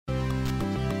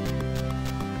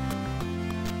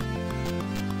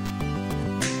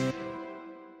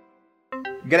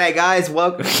G'day, guys.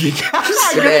 Welcome.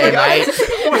 G'day, mate.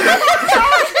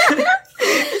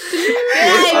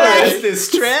 It's the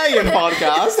Australian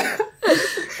podcast.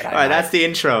 All right, that's the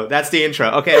intro.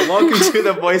 Okay, welcome to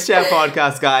the Voice Chat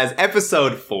Podcast, guys.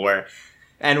 Episode 4.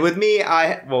 And with me,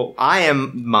 I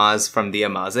am Maz from The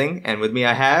Amazing, and with me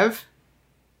I have...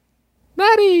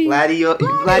 Laddie on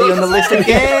the list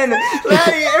again.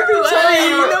 Laddie, every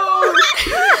time. No.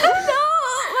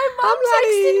 My mom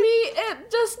texted me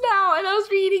just now, and I was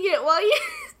reading it while you...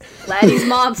 Laddie's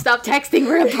mom, stop texting.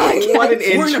 We're in a podcast. What an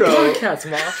intro. We're in a podcast,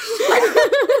 Mom.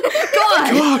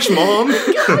 God. Gosh, Mom.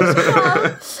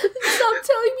 Stop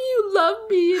telling me you love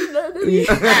me.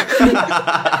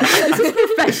 This is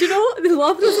professional. The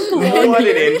love doesn't belong What an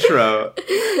here. intro.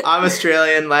 I'm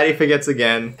Australian. Laddie forgets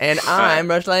again. And I'm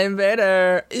Rushline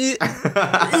Invader.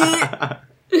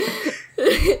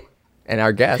 And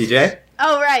our guest. PJ?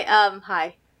 Oh, right.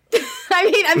 Hi.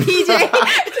 I'm PJ.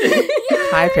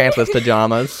 Hi, pantsless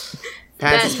pajamas.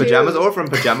 Pants, pajamas, or from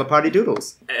Pajama Party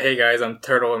Doodles. Hey guys, I'm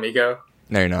Turtle Amigo.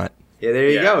 No, you're not. Yeah, there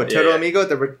you Yeah, go. yeah, Turtle yeah. Amigo,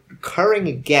 the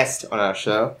recurring guest on our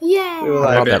show. Yeah. We were love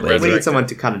like, that lady. we need someone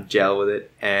to kind of gel with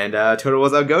it, and Turtle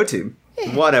was our go-to.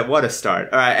 What a start!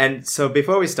 All right, and so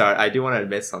before we start, I do want to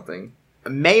admit something. I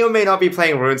may or may not be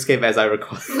playing RuneScape as I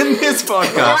record this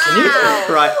podcast. Wow.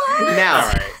 Right now,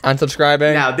 Alright.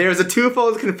 Unsubscribing. now there's a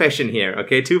twofold confession here.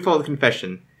 Okay, twofold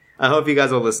confession. I hope you guys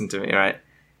will listen to me. All right.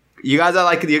 You guys are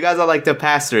like the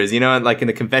pastors, you know, like in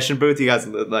the confession booth. You guys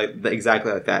are like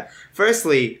exactly like that.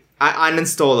 Firstly, I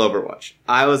uninstalled Overwatch.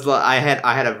 I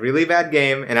had a really bad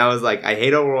game, and I was like, I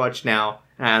hate Overwatch now,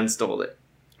 and I uninstalled it,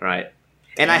 right?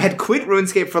 And I had quit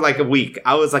RuneScape for like a week.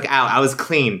 I was like out. I was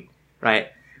clean, right?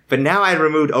 But now I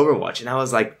removed Overwatch, and I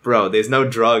was like, bro, there's no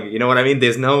drug. You know what I mean?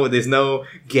 There's no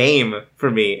game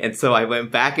for me, and so I went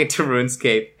back into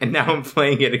RuneScape, and now I'm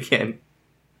playing it again.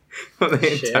 For the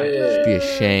entire- Shit. Be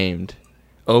ashamed.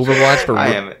 Overwatch for I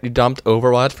am. You dumped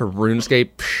Overwatch for RuneScape.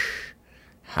 Psh,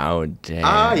 how dare?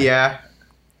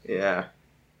 Yeah.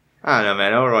 I don't know,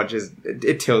 man. Overwatch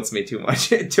it tilts me too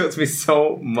much. It tilts me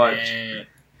so much. Eh.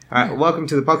 All right, welcome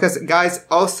to the podcast, guys.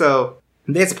 Also,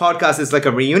 this podcast is like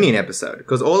a reunion episode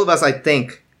because all of us, I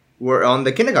think, were on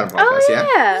the kindergarten podcast.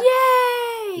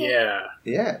 Oh, yeah. Yay. Yeah.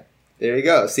 Yeah. There you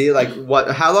go. See, like,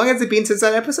 what? How long has it been since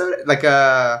that episode? Like,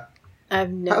 I have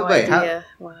no Wait, how- idea.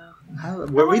 Wow. were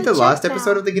we wanna the check last that.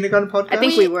 episode of the kindergarten podcast? I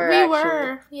think we were, We actually.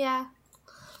 were. Yeah.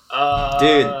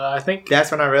 Dude. I think. That's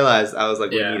when I realized I was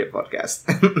like, Yeah. we need a podcast.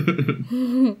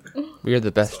 We are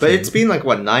the best. But team. it's been like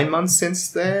what, 9 months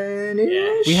since then?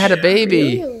 Yeah. We had a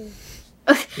baby.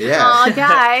 Yeah. Aw,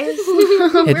 guys. His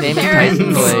We're name's parents.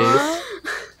 Tyson Blaze.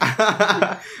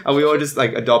 Are we all just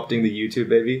like adopting the YouTube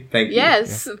baby? Thank you.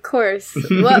 Yes, of course.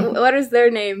 What is their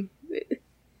name?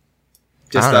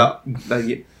 Just I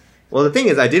well, the thing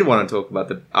is, I did want to talk about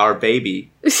our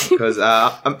baby because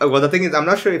the thing is, I'm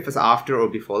not sure if it's after or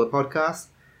before the podcast,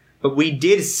 but we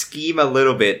did scheme a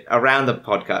little bit around the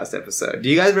podcast episode. Do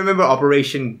you guys remember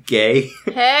Operation Gay?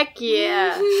 Heck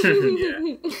yeah.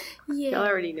 Yeah. Y'all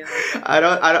already know. I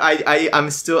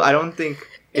don't think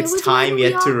It it's was time when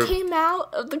yet we to. all came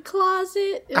out of the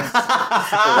closet. It was-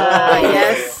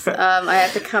 Yes, I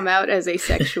have to come out as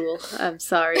asexual. I'm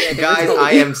sorry. I never Guys, told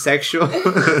I you. am sexual.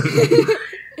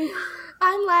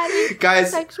 I'm Laddie.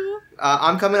 Guys, Sexual.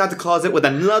 I'm coming out the closet with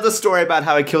another story about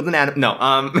how I killed an animal. No,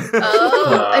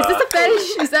 Oh, is this a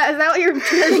fetish? Is that what you're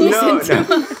turning no, this into?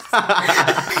 no.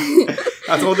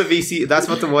 That's all the VC. That's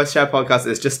what the Voice Chat podcast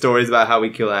is. Just stories about how we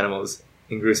kill animals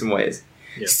in gruesome ways.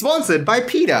 Yeah. Sponsored by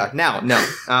PETA. Now, no.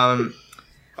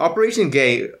 Operation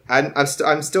Gay.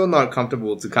 I'm still not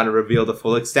comfortable to kind of reveal the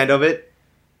full extent of it.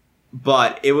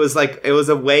 But it was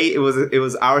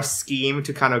our scheme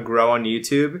to kind of grow on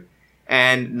YouTube.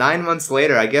 And 9 months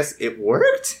later, I guess it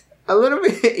worked a little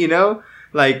bit, you know?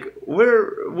 Like,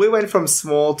 we went from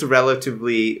small to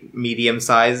relatively medium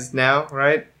sized now,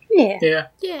 right? Yeah, Yeah.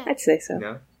 Yeah. I'd say so. You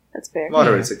know? That's fair.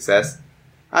 Moderate success.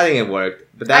 I think it worked.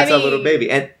 But that's I our little mean-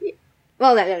 baby. And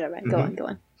Well, no, right. Go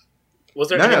on. Was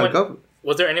there no, anyone? go.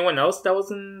 Was there anyone else that was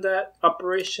in that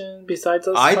operation besides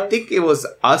us? I five? think it was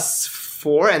us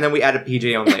 4, and then we added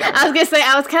PJ on later. I was gonna say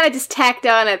I was kind of just tacked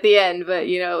on at the end, but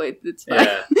it's fine.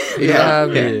 Yeah.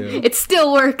 Love yeah. you. It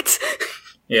still worked.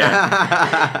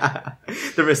 Yeah.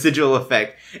 The residual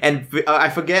effect. And I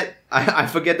forget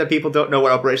that people don't know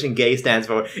what Operation Gay stands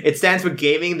for. It stands for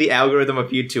gaming the algorithm of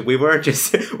YouTube. We weren't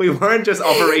just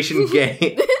Operation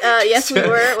Gay. Yes, we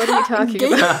were. What are you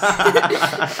talking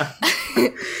about?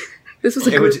 This was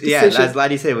a group decision. as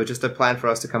Laddie said, it was just a plan for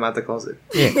us to come out the closet.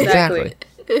 Yeah, exactly.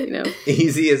 You know.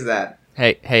 Easy as that.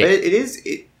 Hey. But it is.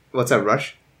 What's up,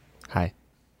 Rush? Hi.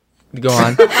 Go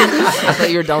on. I thought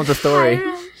you were done with the story.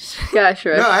 Gosh,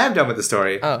 Rush. No, I am done with the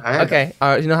story. Oh, I am okay.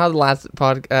 You know how the last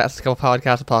couple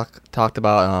podcasts talked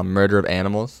about murder of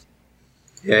animals?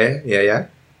 done. Yeah.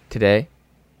 Today,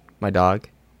 my dog.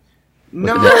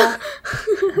 No.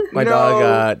 My No.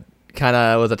 dog kind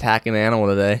of was attacking an animal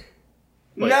today.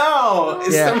 No.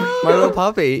 It's Yeah, some- my little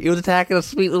puppy. He was attacking a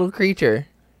sweet little creature.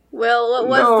 Well, what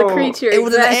was No. the creature It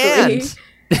was exactly? an ant.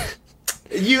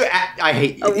 I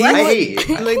hate you. A what? I hate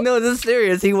you. Like, no, this is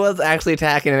serious. He was actually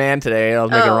attacking an ant today. I was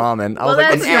making Oh. ramen. I Well, was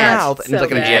like, that's "In your not mouth," and he's so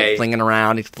like an bad. ant flinging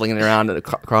around. He's flinging it around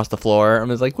across the floor. I'm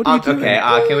just like, "What are you doing?" Okay,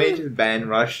 can we just ban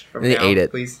Rush from And he now, ate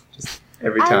it. please? Just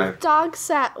every I time. dog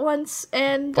sat once,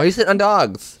 and Why are you sitting on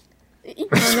dogs?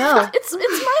 no. it's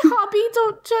my hobby.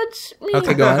 Don't judge me.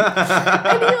 Okay, go on.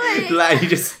 Anyway. Like, you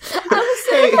just. I was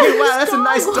Hey, sitting on wow, this that's a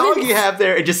nice dog once. you have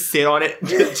there. And just sit on it.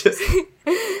 Just.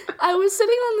 I was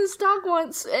sitting on this dog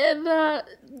once, and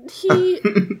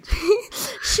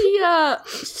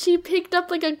she picked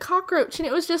up like a cockroach, and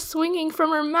it was just swinging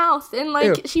from her mouth, and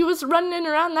like Ew. she was running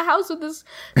around the house with this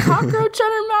cockroach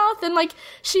on her mouth, and like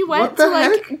she went What the to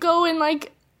like heck? go and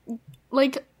like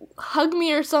hug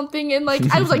me or something, and like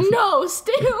I was like, no,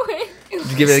 stay away.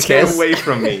 Did you give it a Stay kiss? away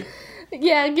from me.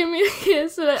 Yeah, give me a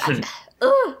kiss. And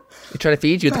ugh. You try to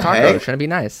feed you with the The cockroach, heck? trying to be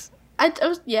nice. I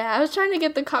was trying to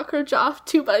get the cockroach off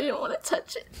too, but I didn't want to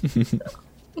touch it.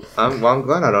 I'm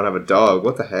glad I don't have a dog.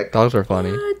 What the heck? Dogs are funny.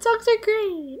 Dogs are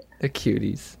great. They're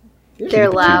cuties.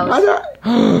 They're loud.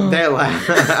 They're loud.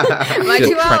 My Shit.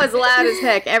 chihuahua is loud as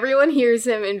heck. Everyone hears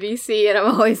him in BC, and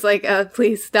I'm always like,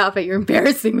 please stop it. You're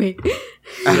embarrassing me.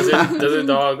 Does a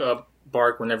dog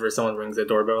bark whenever someone rings the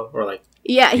doorbell? Or like,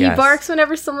 Yeah, he Yes. barks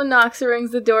whenever someone knocks or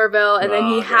rings the doorbell, and then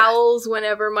he Oh, howls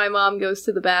whenever my mom goes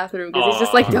to the bathroom because he's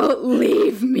just like, "Don't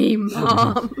leave me,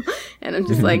 mom." And I'm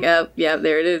just like, yeah,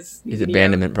 there it is. These Yeah,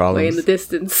 abandonment way in problems. the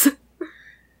distance.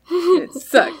 It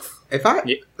sucks. If I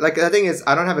Yeah. like, the thing is,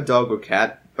 I don't have a dog or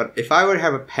cat, but if I were to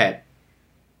have a pet,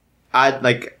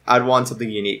 I'd want something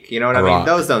unique. You know what A I mean? rock.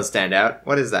 Those don't stand out.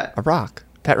 What is that? A rock.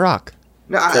 Pet rock.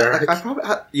 No, Derek. I probably.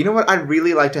 You know what? I'd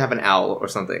really like to have an owl or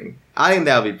something. I think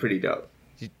that would be pretty dope.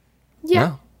 Yeah.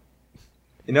 No.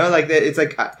 You know, like it's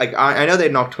like I know they're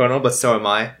nocturnal, but so am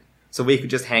I. So we could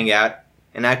just hang out,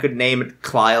 and I could name it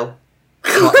Clile.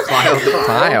 Clile.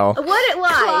 Kyle. Why?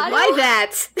 Kyle? Why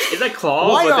that? is that Claw?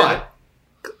 Why but then- not?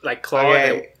 like Claw Okay.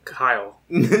 and Kyle.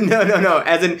 No.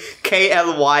 As in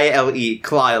Klyle.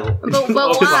 Clile. But Oh,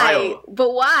 why? Kyle.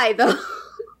 But why though?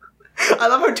 I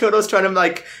love how Toto's trying to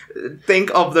like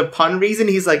think of the pun reason.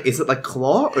 He's like, is it like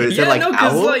claw or is it like no,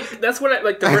 'cause, owl? like that's what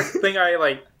the first thing I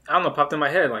don't know, popped in my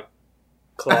head, like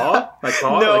Claw, like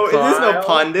Claw. No, like there's no Kyle?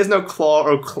 pun. There's no claw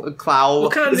or clowl.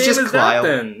 What kind of it's name just is that Clile.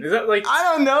 then? Is that like? I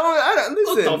don't know.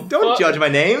 Listen, the don't fuck? judge my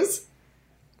names.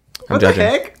 I'm What judging. the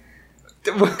heck?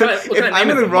 what kind of I'm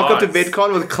name gonna is rock up to Moz?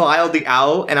 VidCon with Clile the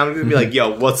owl, and I'm gonna be like, "Yo,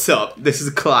 what's up? This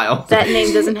is Clile." That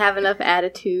name doesn't have enough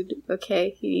attitude.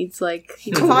 Okay, he needs he needs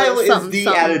a Clile little is something, the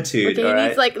something. attitude, Okay, he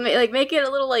alright? needs make it a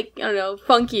little I don't know,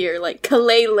 funkier, like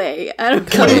Kalele. I don't know,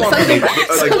 Kalele. something,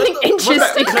 Like, something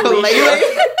interesting. Kalele?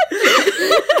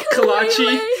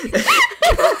 Kalachi.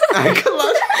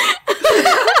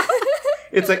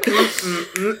 It's like He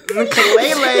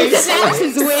Kalele, snaps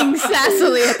his wings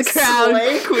sassily at the crowd.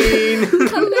 Slay Queen.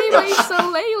 Kalele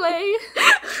Solele.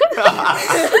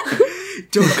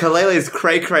 Dude, Kalele is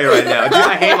cray cray right now. Dude,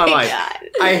 I hate my life. God.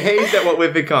 I hate that what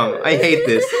we've become. I hate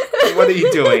this. What are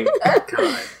you doing?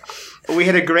 We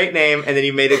had a great name, and then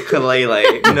you made it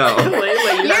Kalele. No.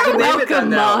 Kalele. You have to You're name it that welcome,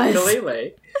 now. Moz.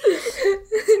 Kalele.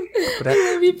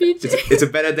 It's a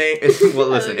better name. Well,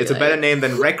 listen, it's a better name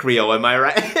than Recreo. Am I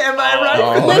right? Am I right?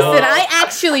 Oh. Listen, I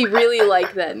actually really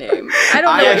like that name. I don't know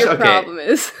I what your actually- okay. problem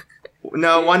is.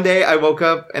 No, one day I woke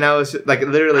up and I was like,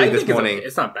 literally I this think it's morning. okay.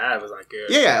 It's not bad. It was not good.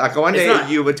 Yeah, like one It's day not-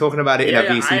 you were talking about it in a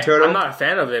VC turtle. I'm not a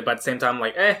fan of it, but at the same time,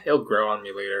 like, it'll grow on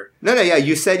me later. No, yeah,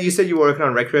 you said you were working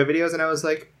on Recreo videos, and I was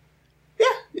like, yeah,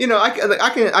 you know,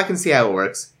 I can see how it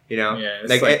works. You know, Yeah, it's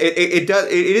like, like- it does.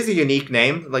 It is a unique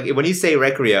name. Like when you say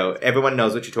Recreo, everyone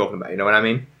knows what you're talking about. You know what I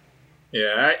mean?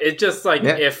 Yeah, it's just like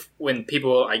Yeah. when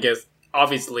people, I guess,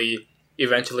 obviously,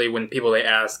 eventually, when people they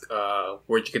ask,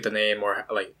 where'd you get the name, or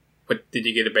like, what did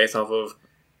you get it based off of?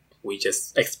 We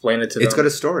just explain it to them. It's got a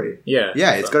story. yeah,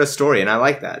 Yeah, it's got a story, and I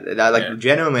like that. Yeah.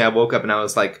 Genuinely, I woke up and I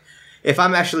was like, if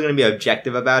I'm actually going to be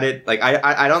objective about it, like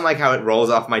I don't like how it rolls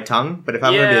off my tongue, but if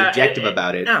I'm going to be objective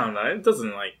about it, I don't know. It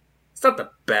doesn't it's not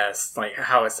the best, like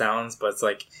how it sounds, but it's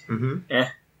like, yeah,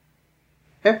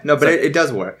 no, but So- it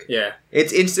does work. yeah,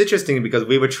 It's interesting because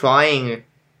we were trying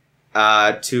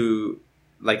to,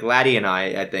 like, Laddie and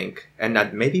I think, and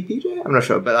maybe PJ, I'm not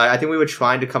sure, but I think we were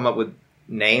trying to come up with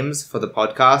names for the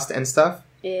podcast and stuff,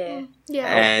 Yeah. Yeah.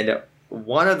 and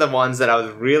one of the ones that I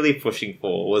was really pushing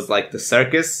for was like the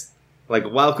circus. Like,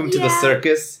 welcome to the Yeah.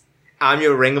 circus. I'm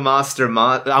your ringmaster.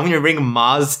 I'm your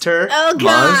ringmaster. Oh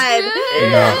God!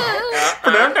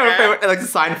 Like the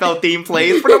Seinfeld theme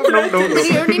plays. But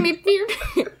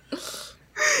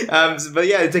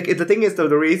yeah, the thing is, though,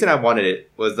 the reason I wanted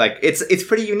it was like it's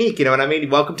pretty unique. You know what I mean?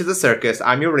 Welcome to the circus.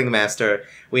 I'm your ringmaster.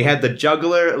 We had the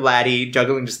juggler laddie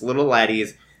juggling just little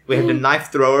laddies. We had the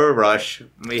knife thrower Rush.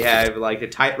 We have like the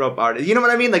tightrope artist. You know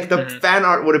what I mean? Like the fan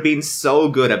art would have been so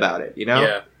good about it. You know?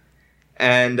 Yeah.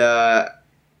 And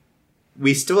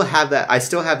we still have that. I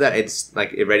still have that. It's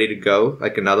like ready to go,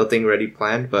 like another thing ready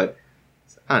planned. But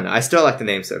I don't know. I still like the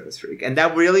name Circus Freak, and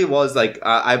that really was like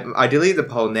I deleted the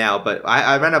poll now, but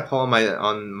I ran a poll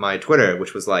on my Twitter,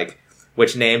 which was like,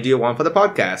 which name do you want for the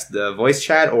podcast, the voice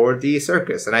chat or the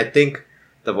circus? And I think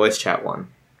the voice chat won.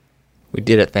 We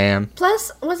did it, fam.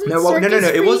 Plus, wasn't No, Circus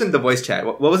it Freak- wasn't the voice chat.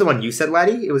 What was the one you said,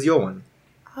 Laddie? It was your one.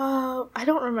 I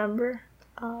don't remember.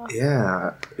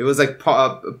 Yeah, it was like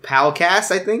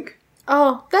Palcast, I think.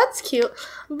 Oh, that's cute.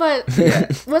 But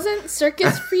wasn't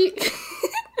Circus Freak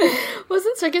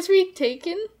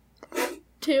taken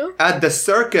too? The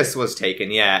circus was taken,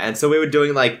 yeah, and so we were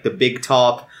doing like the Big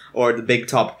Top or the Big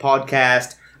Top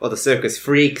podcast or the Circus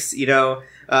Freaks, you know.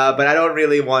 But I don't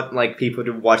really want like people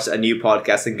to watch a new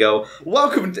podcast and go,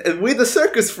 "Welcome, we're the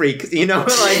Circus Freaks," you know.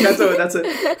 Like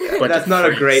that's not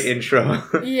a great intro.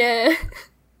 Yeah.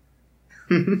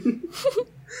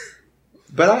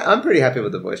 But I'm pretty happy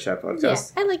with the voice chat Yeah,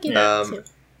 podcast. I like it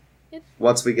too.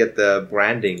 Once we get the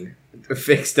branding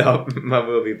fixed up,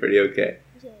 we'll be pretty okay.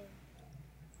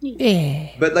 Yeah.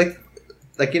 But like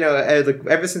you know,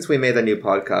 ever since we made the new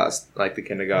podcast, like the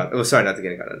kindergarten, oh sorry, not the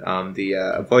kindergarten,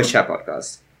 the voice chat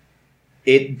podcast,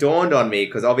 it dawned on me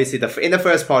because obviously in the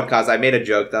first podcast I made a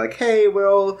joke that like, hey, we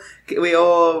all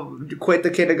quit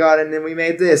the kindergarten and we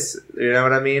made this, you know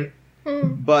what I mean?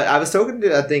 But I was talking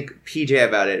to I think PJ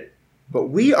about it. But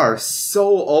we are so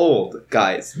old,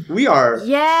 guys. We are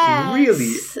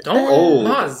really old.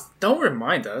 Pause. Don't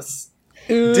remind us.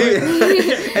 Dude,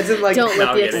 as in like Don't let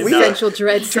No, the yeah, no. existential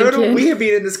dread sink Turtle, in. we have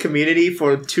been in this community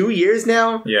for 2 years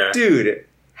now. Yeah. Dude,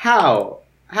 how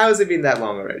has it been that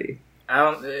long already?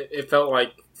 It felt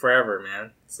like forever,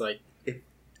 man. It's like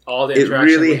all the It interaction.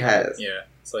 really we had. has. Yeah.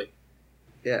 It's like.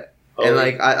 Yeah. holy And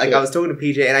like I shit. was talking to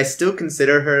PJ, and I still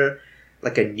consider her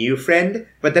like a new friend.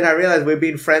 But then I realized we've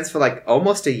been friends for like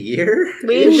almost a year.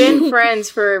 We've been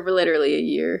friends for literally a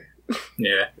year,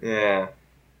 Yeah. Yeah.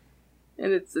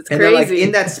 and it's And crazy. then like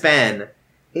in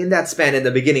that span in the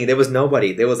beginning, there was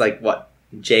nobody. There was like what?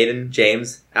 Jaden,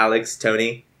 James, Alex,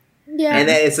 Tony. Yeah. And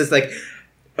then it's just like,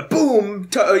 boom,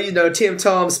 Tim,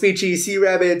 Tom, Speechy, Sea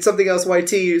Rabbit, something else,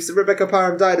 YT, Rebecca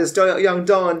Parham, Didas, Young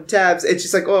Dawn, Tabs. It's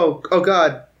just like, oh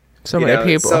God. So You many know,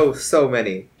 people. So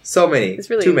many. it's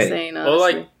really Too many. insane. Well,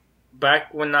 Honestly. like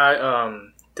back when I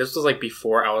this was like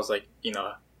before I was like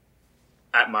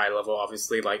at my level,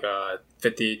 obviously like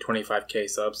 50, 25K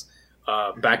subs.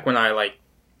 Back when I like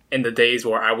in the days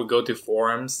where I would go to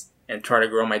forums and try to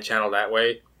grow my channel that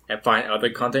way and find other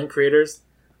content creators.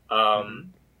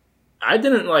 I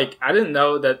didn't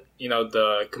know that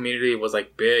the community was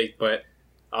like big, but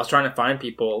I was trying to find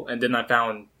people, and then I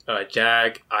found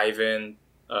Jag, Ivan,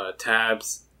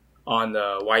 Tabs on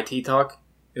the YT Talk.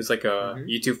 It was like a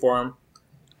YouTube forum.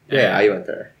 Yeah, And I went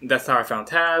there. that's how I found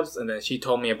Tabs, and then she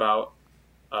told me about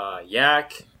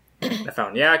Yak. I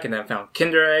found Yak, and then I found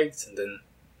Kinder Eggs, and then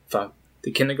found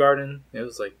the kindergarten. It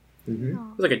was like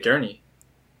a journey.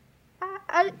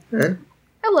 I Huh?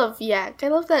 love Yak. I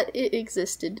love that it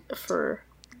existed for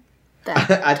that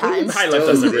I think time. it's I left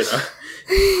us a bit.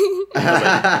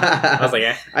 I was like,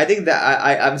 eh. I think that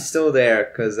I'm still there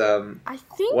because I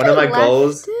think one of my left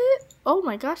goals- it. Oh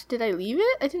my gosh, did I leave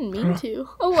it? I didn't mean to.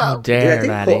 Oh How well. dare,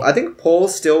 Maddie. I think Paul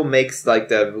still makes like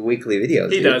the weekly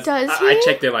videos. He dude. does. Does I he?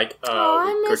 checked it like Oh, a I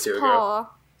week or miss two ago.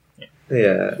 Paul.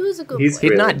 Yeah. He was a good He's boy.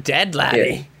 He's not dead,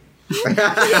 laddie.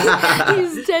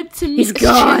 He's dead to me. He's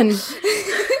gone.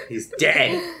 He's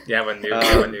dead. You have a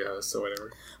new host or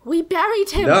whatever. We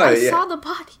buried him. No, I yeah. saw the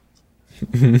body.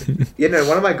 You know,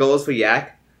 one of my goals for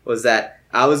Yak was that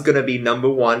I was gonna be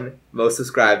 #1 most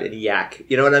subscribed in Yak.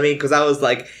 You know what I mean? Because I was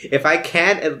like, if I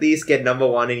can't at least get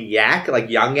 #1 in Yak, like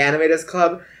Young Animators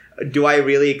Club, do I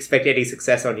really expect any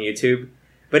success on YouTube?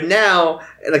 But now,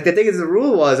 like the thing is, the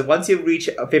rule was once you reach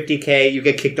 50K, you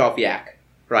get kicked off Yak,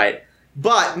 right?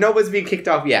 But nobody's being kicked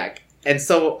off Yak, and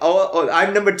so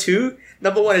I'm #2.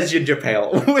 #1 is Ginger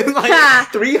Pale with like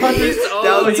 300,000 he's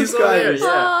over subscribers. there,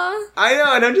 yeah. I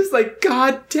know, and I'm just like,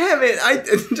 God damn it!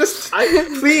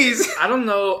 Please. I don't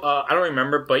know. I don't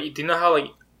remember, but do you know how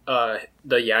like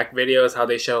the Yak videos, how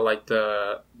they show like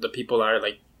the people are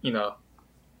like The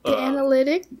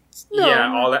analytics? No,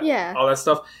 yeah, all that Yeah. all that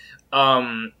stuff.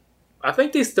 I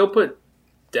think they still put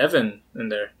Devin in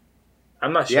there.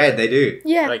 I'm not sure. Yeah, they do.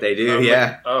 Yeah. Like, They do, I'm like,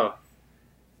 yeah. oh,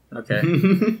 okay.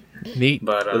 Neat.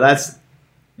 But Well, that's.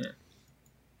 Yeah.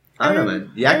 I don't know,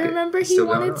 man. Yeah, I remember he still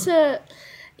going wanted to.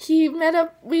 He met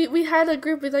up. We had a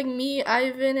group with like me,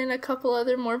 Ivan, and a couple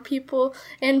other more people.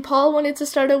 And Paul wanted to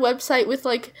start a website with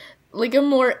like a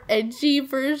more edgy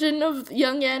version of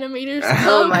Young Animators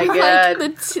Club. Oh my God.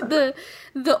 Like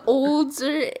the olds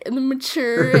or the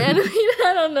mature animator.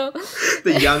 I don't know.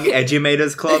 The Young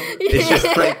Edumators Club. It's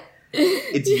just like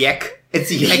it's Yek.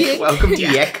 It's Yek. Welcome to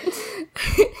Yek.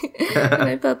 And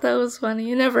I thought that was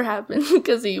funny. It never happened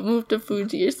because he moved to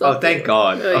Fuji or something. Oh, thank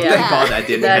God. Oh, Oh, yeah. thank God that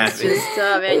didn't That's happen. just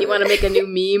man. You want to make a new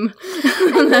meme?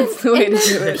 That's the way to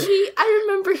do it. I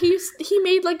remember he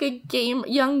made like a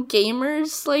young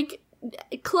gamers like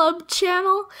club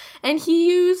channel, and he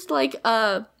used like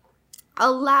a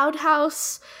Loud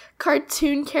House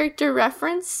cartoon character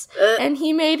reference, and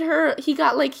he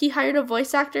hired a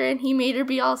voice actor and he made her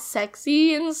be all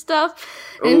sexy and stuff.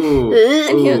 And Ooh.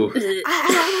 and Ooh. I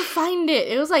gotta find it.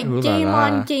 It was like Ooh la Game la.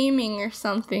 on Gaming or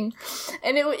something,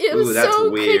 and it Ooh, was that's so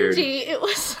weird. cringy. It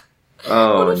was. I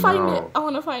Oh, want to find it. no. I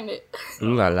want to find it.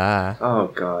 Ooh la la. Oh,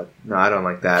 God. No, I don't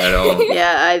like that at all.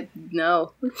 Yeah, I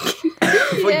know.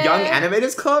 For Yeah. Young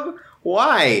Animators Club?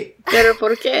 Why? Pero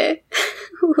por qué?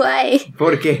 Why?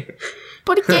 Porque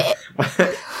Porque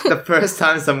the first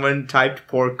time someone typed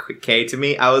pork K to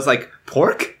me, I was like,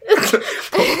 pork?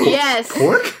 Yes.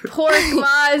 Pork? Pork,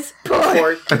 Maz.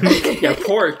 Pork. pork. Yeah,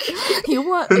 pork. you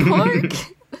want pork?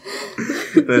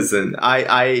 Listen,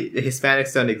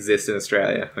 Hispanics don't exist in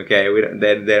Australia. Okay,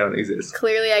 they don't exist.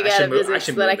 Clearly, I I gotta should move- I visit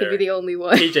should so that I move can be there. the only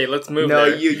one. TJ, let's move No,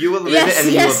 there. you will visit Yes, and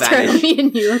then yes, you will vanish. Tara, me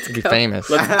and you. Let's Be go. famous.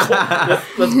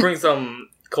 Let's bring some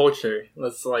culture.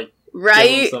 Let's like give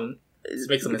Right? them let's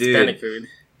make some Dude. Hispanic food.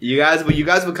 You guys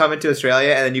will come into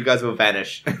Australia and then you guys will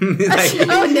vanish. Like,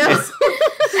 Oh no! it's-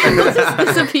 Let's just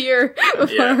disappear before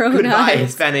Yeah. our own Goodbye,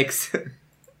 eyes. Hispanics.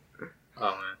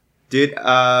 Oh man. Dude,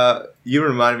 you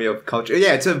reminded me of culture.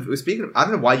 Yeah, so speaking of, I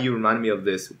don't know why you reminded me of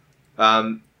this.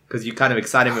 Because you kind of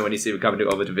excited me when you said we're coming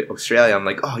over to Australia. I'm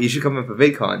like, oh, you should come in for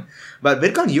VidCon. But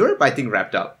VidCon Europe, I think,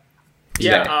 wrapped up.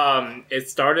 Yeah, it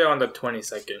started on the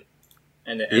 22nd.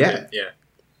 And it ended, yeah.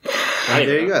 And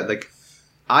there you go. Like,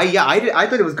 I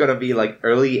thought it was gonna be like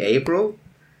early April,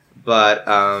 but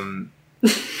no,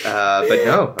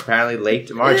 apparently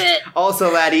late March.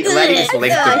 Also, Laddie just linked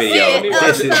the video. I Let me watch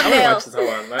This it. is- I'm gonna watch this. Hold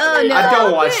on. Oh, no. I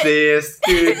don't watch this,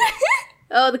 dude.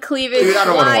 Oh, the cleavage. Dude, I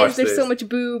don't wanna Why watch is there this. so much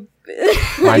boob?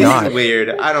 Why This not? is weird.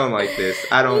 I don't like this.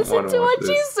 I don't Listen want to to watch what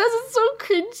she this. says. It's so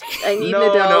cringy. I need No,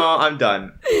 an adult. no, I'm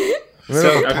done. We're So,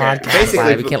 a okay, podcast. basically,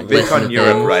 Why we can't listen VidCon to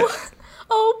Europe, things. right?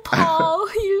 Oh, Paul,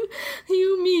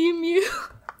 you meme you.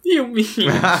 You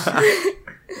mean?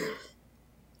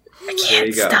 There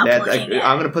you go. stop That- looking at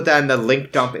I'm going to put that in the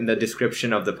link dump in the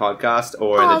description of the podcast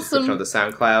or in the Awesome. description of the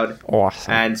SoundCloud.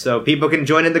 Awesome. And so people can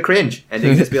join in the cringe and they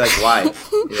can just be like, why?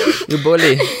 You know? You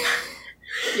bully.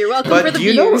 You're welcome But for the do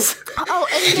you know- views. Oh,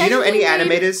 and Do you know then any he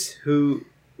made- animators who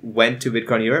went to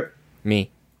VidCon Europe?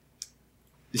 Me.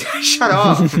 Shut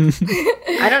up.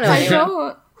 I don't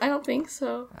know. I don't think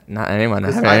so. Not anyone. I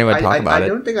 'Cause haven't anyone talk about I it.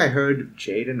 don't think I heard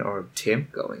Jaden or Tim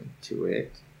going to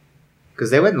it.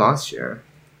 Because they went last year.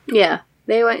 Yeah,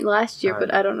 they went last year, Alright.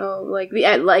 but I don't know. Like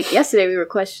yesterday, we were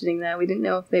questioning that. We didn't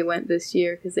know if they went this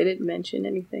year because they didn't mention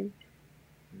anything.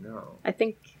 No. I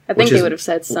think Which they is- would have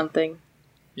said something.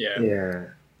 Yeah. Yeah.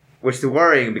 Which is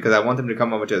worrying because I want them to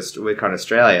come over to VidCon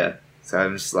Australia. So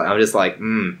I'm just like,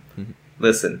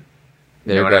 listen.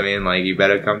 You know what I mean? Like, you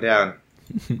better come down.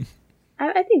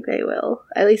 I think they will.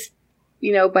 At least,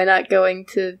 by not going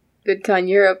to VidCon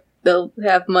Europe, they'll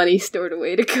have money stored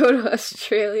away to go to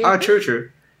Australia. Oh,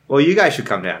 true. Well, you guys should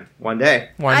come down one day.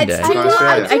 One day. I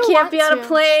Australia. I can't want be on a to.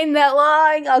 plane that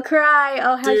long. I'll cry.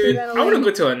 I'll have to Dude, get I a want to leave.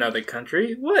 go to another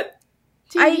country. What?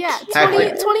 Dude, yeah, Exactly.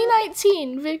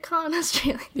 2019 VidCon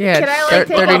Australia. Yeah, Can I, like,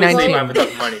 take all the Obviously, 3019. I have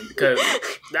enough money because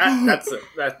that's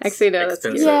Actually, no, that's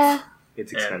expensive. Yeah.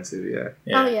 It's Yeah. expensive, yeah.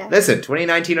 Yeah. Oh yeah. Listen,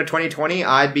 2019 or 2020,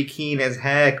 I'd be keen as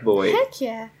heck, boy. Heck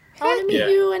yeah. I want to meet Yeah.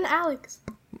 you and Alex.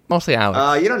 Mostly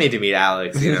Alex. You don't need to meet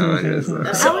Alex, you know. I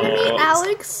want to meet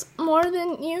Alex more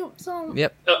than you. So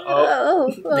Yep.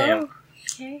 Oh, Oh, damn.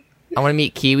 Okay. I want to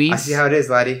meet Kiwis. I see how it is,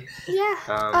 laddie.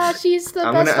 yeah. She's the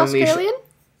I'm best gonna unleash- Australian.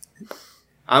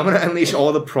 I'm gonna unleash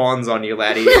all the prawns on you,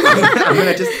 laddie.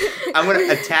 I'm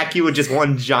gonna attack you with just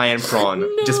one giant prawn.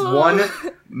 No. Just one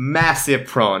massive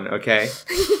prawn, okay?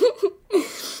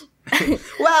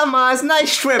 Wow, Mars, nice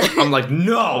shrimp. I'm like,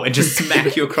 no, and just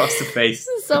smack you across the face.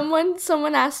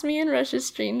 Someone asked me in Rush's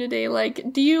stream today,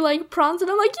 like, do you like prawns? And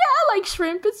I'm like, yeah, I like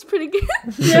shrimp. It's pretty good.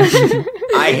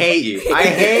 I hate you. I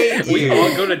hate We you. all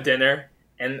go to dinner,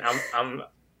 and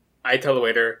I tell the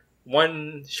waiter,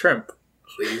 1 shrimp,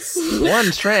 please.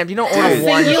 One shrimp. You don't order Dude.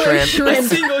 one Singular shrimp. A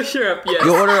single shrimp, yes.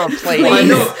 You order a plate. I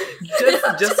know.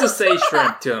 Just to say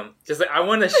shrimp to him. Just like, I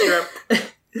want a shrimp.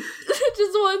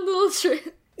 Just one little shrimp.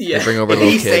 They Yeah. bring over a If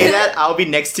little you say kid. that, I'll be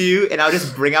next to you, and I'll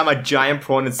just bring out my giant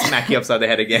prawn and smack you upside the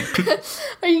head again.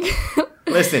 Are you?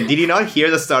 Listen, did you not hear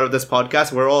the start of this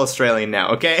podcast? We're all Australian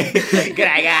now, okay? G'day,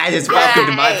 guys. It's welcome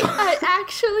to my... I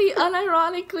actually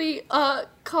unironically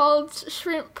called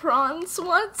shrimp prawns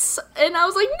once, and I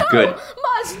was like, no, Good.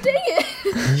 Maz, dang it.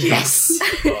 Yes!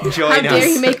 How Join dare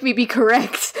you us. make me be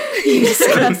correct? You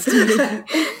disgust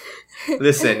me.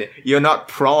 Listen, you're not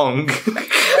prong.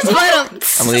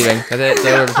 I'm leaving. That's it. It's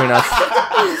over between us.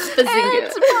 And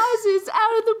Maz is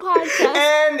out of the podcast.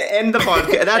 And end the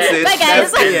podcast. That's it. Bye,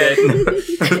 guys. That's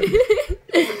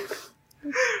the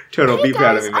end. Turtle, be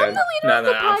proud of Guys, me, I'm man. the leader No, of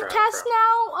the no, I'm proud, podcast now.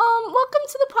 Welcome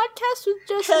to the podcast with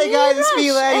Justin. Hey, guys, it's me,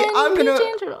 Rush Lady. and I'm gonna-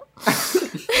 PJ and Turtle.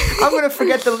 I'm gonna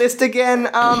forget the list again.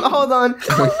 Hold on. Hey,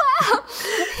 guys.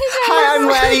 Hi, I'm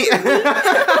Laddie.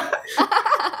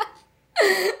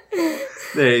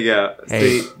 There you go.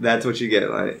 Hey. See, that's what you get,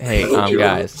 Laddie. Hey, That's what you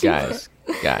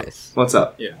guys. What's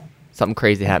up? Something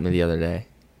crazy happened the other day.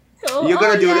 Oh, You're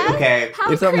gonna do yeah? it, okay?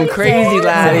 How It's something crazy, was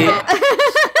laddie. it?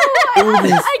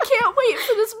 I can't wait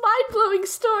for this mind-blowing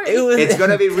story. It's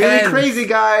gonna be really intense. crazy,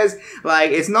 guys.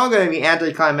 Like, it's not gonna be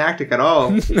anticlimactic at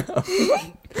all.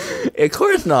 Of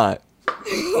course not.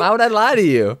 Why would I lie to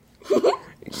you?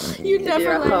 You never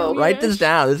You're a let hoe. me. Write this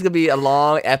down. This is gonna be a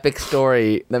long, epic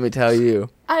story. Let me tell you.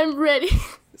 I'm ready.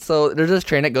 So there's this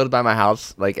train that goes by my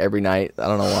house like every night. I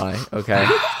don't know why. Okay,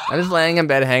 I'm just laying in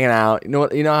bed, hanging out. You know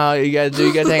what? You know how you guys do?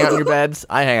 You guys hang out in your beds.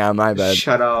 I hang out in my bed.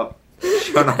 Shut up.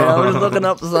 Shut up. And I was just looking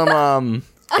up some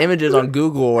images on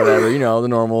Google or whatever. You know, the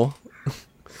normal,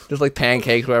 just like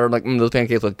pancakes, whatever. I'm like, those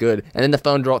pancakes look good. And then the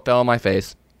phone fell on my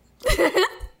face.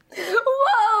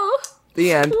 Whoa!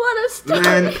 The end. What a story.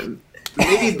 Man,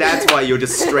 maybe that's why you're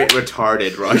just straight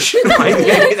retarded, Rush. Like,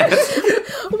 maybe that's...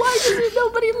 Why doesn't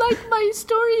nobody like my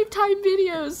story time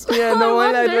videos? Yeah, no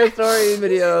one liked my story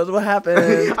videos. What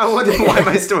happened? I wonder why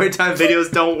my storytime videos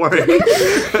don't work.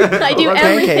 I do What about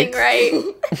everything pancakes? right.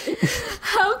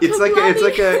 How It's come like Maddie,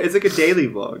 it's like a daily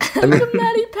vlog. how come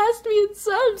Maddie passed me in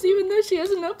subs even though she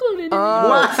hasn't uploaded it?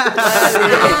 Oh,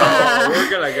 we're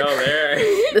gonna go there.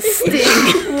 The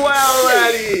sting. Wow,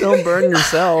 Laddie. Don't burn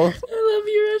yourself. I love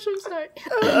you, Rush. I'm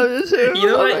sorry.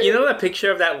 You know that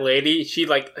picture of that lady? She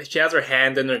has her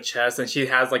hand in her chest and she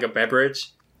has like a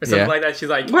beverage or something Yeah. like that. She's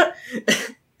like, What?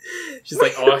 She's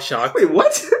like all shocked. Wait,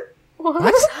 what?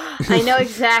 What? I know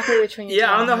exactly which one you're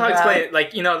Yeah, I don't know how to talking explain it.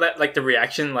 Like, you know that like the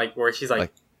reaction like where she's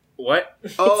like what?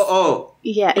 Oh,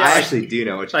 Yeah, I actually do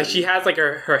know what you Like she has like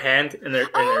her hand in her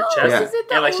Oh, chest Yeah. is it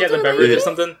the and like she has a older beverage lady? or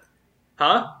something.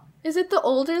 Huh? Is it the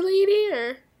older lady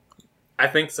or? I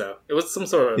think so. It was some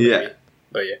sort of Yeah. movie.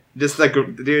 But yeah. Just like,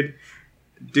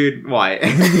 dude, why?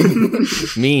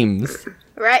 Memes.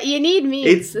 right. You need memes.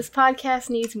 It's- This podcast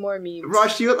needs more memes.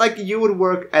 Rush, you would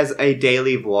work as a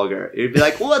daily vlogger. You'd be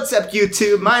like, "What's up,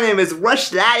 YouTube? My name is Rush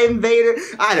That Invader.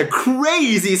 I had a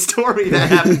crazy story that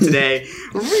happened today.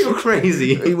 Real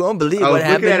crazy. You won't believe I what was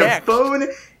looking happened at next. a phone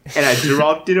and I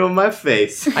dropped it on my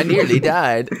face. I nearly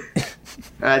died.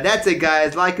 That's it,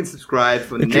 guys. Like and subscribe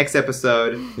for the next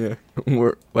episode. Yeah.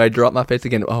 Where I dropped my face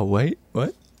again. Oh wait,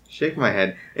 what? Shake my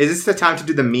head. Is this the time to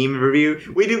do the meme review?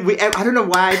 I don't know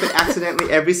why, but accidentally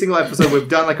every single episode we've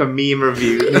done like a meme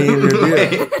review. Meme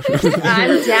review.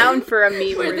 I'm down for a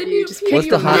meme We're the review. new Just people. What's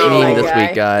pick the a hot No. meme my this guy.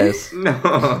 week, guys?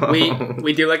 No.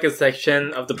 We do like a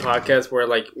section of the podcast where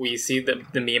like we see the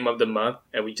meme of the month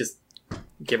and we just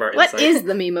give our What insight. is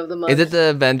the meme of the month? Is it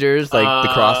the Avengers like the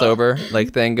crossover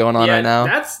like thing going on yeah, right now?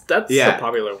 That's Yeah. a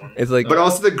popular one. It's like But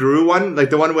also the Gru one, like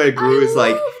the one where Gru is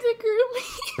like the Gru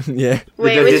yeah.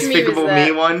 Wait, the which Despicable meme is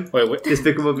Me that? one. Wait, what?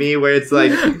 Despicable Me, where it's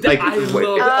like I love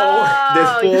Oh,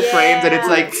 there's 4 yeah. frames and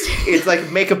it's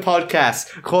like make a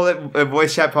podcast, call it a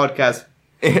voice chat podcast.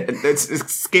 It's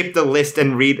skip the list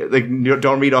and read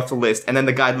don't read off the list, and then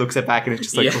the guy looks it back and it's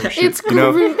just like Yeah. oh shit, It's you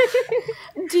know? Gru.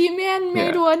 D-Man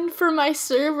made Yeah. one for my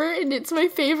server, and it's my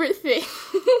favorite thing.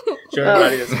 Show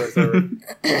everybody this first over.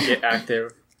 Get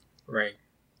active. Right.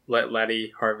 Let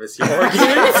Laddie harvest your organs.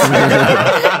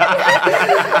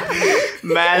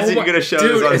 Imagine you're gonna show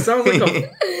dude, this on it sounds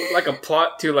like a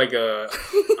plot to like a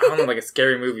I don't know, like a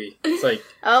scary movie. It's like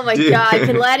Oh my Dude. god,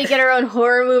 can Laddie get her own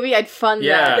horror movie? I'd fund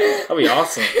yeah, that. that'd be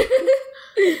awesome.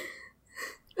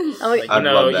 Like, I'd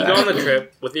love that. you go on the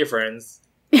trip with your friends,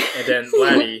 and then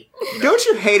Laddie. Don't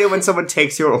you hate it when someone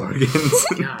takes your organs?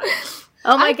 God.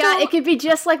 Oh my I god, don't- it could be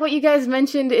just like what you guys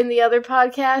mentioned in the other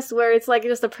podcast, where it's like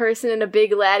just a person in a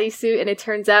big laddie suit, and it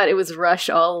turns out it was Rush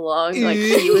all along. Like,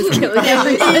 he was killing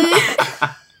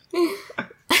everyone.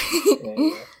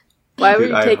 Why were Dude,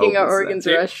 you I taking hope our it's organs,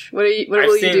 that. Rush? What will I've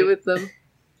you seen- do with them?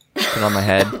 Put it on my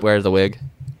head. Wear the wig.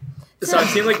 So I've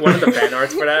seen like one of the fan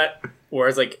arts for that, where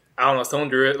it's like I don't know, someone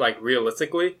drew it like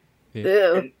realistically. Ew.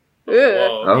 And- Ew.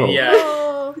 Whoa, Oh. yeah,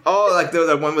 Oh. Oh, like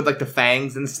the one with like the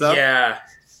fangs and stuff. yeah.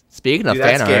 Speaking of Dude,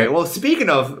 that's fan scary. art, Well, speaking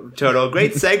of Toto,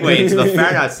 great segue into the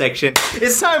fan art section.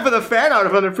 It's time for the fan art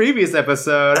from the previous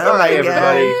episode. All right, my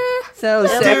everybody. so Oh my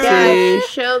god, sexy.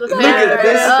 show the Look fan at art.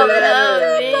 this. Oh, man.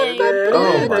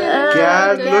 Oh my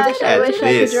god, look Gosh, I at wish I could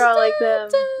this. draw like them.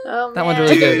 Oh, That one's man.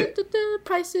 really good.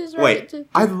 Price is right. Wait,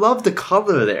 I love the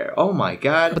color there. Oh my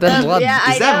god. But that's blood. Yeah,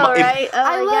 I Is that know, my- if- right? Oh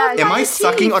I my love gosh. Am I my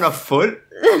sucking teeth. on a foot?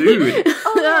 Dude.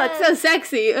 Oh, it's so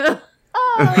sexy. Ugh.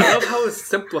 I love how it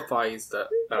simplifies the.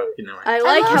 I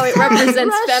like how it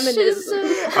represents feminism.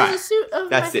 feminism. Alright, a suit of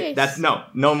That's my it. face. That's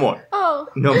no more. Oh,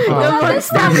 No more. No more.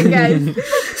 Stop it, guys.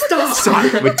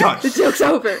 Stop. We're done. The joke's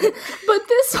over. but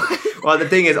this one. Well, the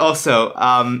thing is also,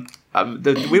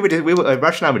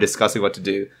 Rush and I were discussing what to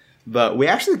do, but we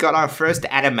actually got our first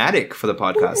animatic for the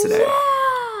podcast today.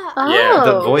 Yeah,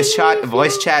 The Oh, voice chat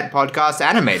podcast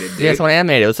animated. Dude. Yeah, someone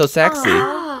animated. It was so sexy.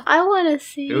 Ah, I want to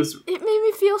see. It was it made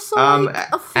me feel so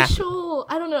official.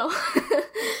 I don't know.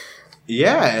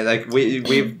 yeah, like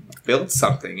we built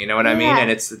something. You know what I mean? Yeah.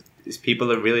 And it's people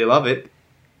that really love it.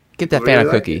 Get that Really fan a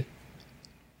like cookie.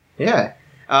 Yeah.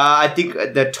 I think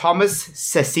the Thomas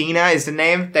Cecina is the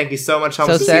name. Thank you so much,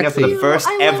 Thomas So Cecina, for the sexy. first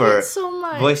I love ever it so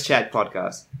much. voice chat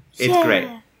podcast. It's Yeah. great.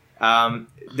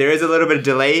 There is a little bit of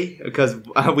delay because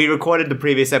we recorded the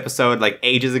previous episode like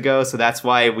ages ago, so that's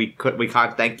why we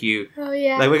can't thank you. Oh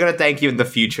yeah. Like we're gonna thank you in the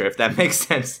future if that makes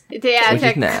sense. Yeah, Which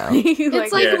is now.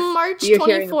 it's like Yeah. March You're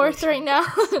hearing 24th right now.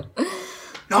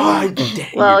 No, I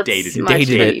well, you dated it's it. March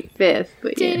Dated it. 25th,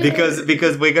 but yeah. Dated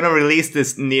Because we're gonna release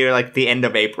this near like the end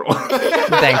of April.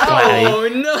 Thanks, Laddie. Oh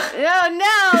no!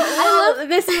 No. Well,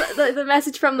 this is the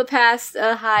message from the past.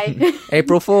 Hi.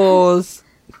 April Fools.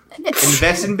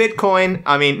 Invest in Bitcoin.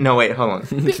 I mean, no, wait, hold on.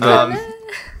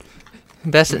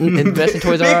 Invest in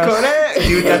Toys R Bitcoin, Us.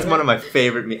 dude, that's one of my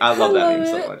favorite memes. I love that love meme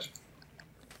so it. much.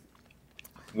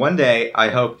 One day, I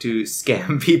hope to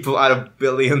scam people out of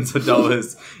billions of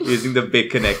dollars using the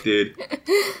BitConnect, dude. What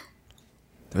do you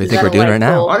Is think that we're a doing light right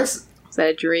now? bulb? Honest, Is that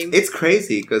a dream? it's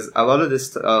crazy because a lot of this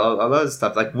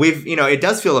stuff, like we've, it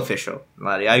does feel official,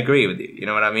 Laddie. I agree with you. You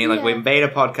know what I mean? Like Yeah. we made a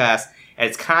podcast and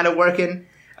it's kind of working.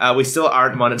 We still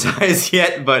aren't monetized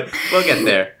yet, but we'll get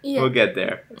there. Yeah. We'll get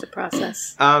there. It's a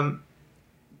process.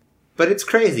 But it's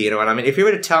crazy, you know what I mean? If you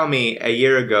were to tell me a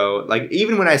year ago, like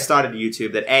even when I started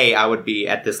YouTube, that A, I would be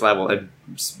at this level, and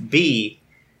B,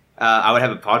 I would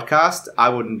have a podcast, I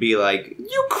wouldn't be like,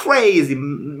 you crazy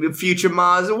future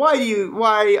Mars, why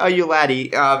are you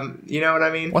Laddie? You know what I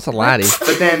mean? What's a laddie?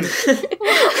 But then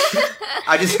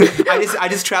I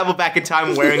just travel back in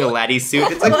time wearing a Laddie suit.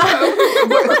 It's like,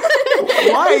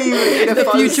 why are you in a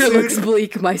fun suit?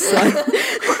 bleak, my son.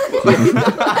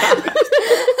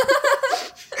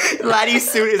 Laddie's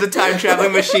suit is a time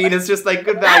traveling machine. It's just like,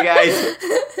 goodbye, guys.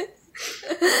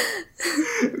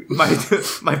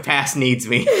 My past needs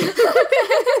me.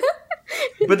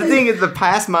 But the thing is, the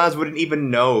past Mars wouldn't even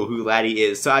know who Laddie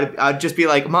is. So I'd just be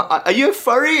like, are you a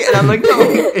furry? And I'm like, no.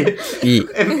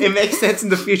 It makes sense in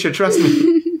the future, trust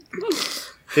me.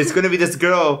 There's going to be this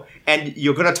girl, and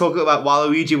you're going to talk about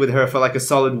Waluigi with her for like a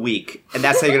solid week. And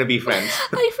that's how you're going to be friends.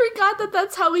 I forgot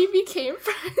that's how we became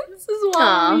friends. Is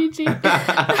Aw.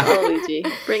 Waluigi. Luigi,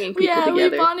 bringing people Yeah, we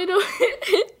together. bonded over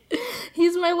it.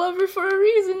 He's my lover for a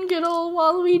reason, good old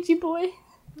Waluigi boy.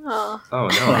 Aw. Oh,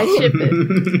 no. I ship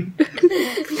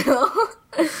it. No.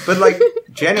 But like,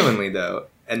 genuinely though,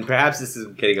 and perhaps this is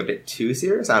getting a bit too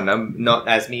serious, I don't know, not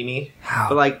as Mimi,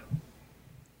 but like,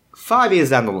 5 years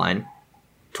down the line,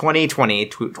 2020,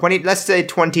 let's say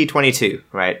 2022,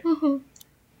 right? Mm-hmm.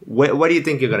 What do you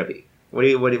think you're gonna be?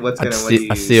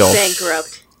 A seal.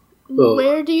 Bankrupt. Oh.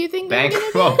 Where do you think they're gonna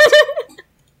Bankrupt.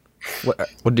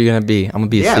 What are you gonna be? I'm gonna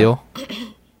be a Yeah. seal.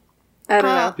 I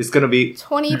don't know. be? It's gonna be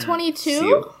 2022?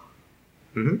 seal.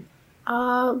 Mm-hmm.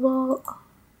 Well,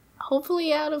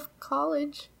 hopefully out of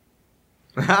college.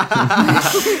 There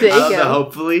I you love the go.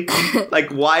 hopefully.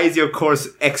 Like, why is your course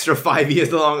extra 5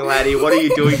 years long, Laddie? What are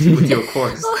you doing with your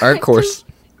course? Art course.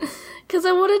 Because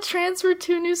I want to transfer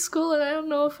to a new school and I don't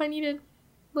know if I need to,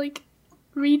 like,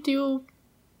 redo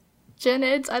gen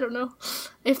eds. I don't know.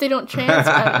 If they don't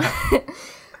transfer.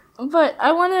 But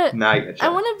I wanna Nah, I get I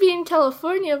you. wanna be in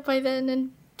California by then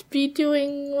and be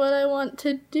doing what I want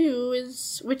to do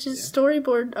which is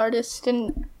storyboard artist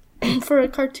and for a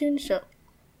cartoon show.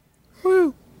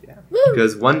 Woo. Woo!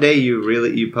 Because one day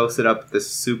you posted up this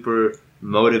super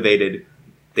motivated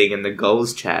thing in the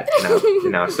goals chat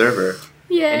in our server,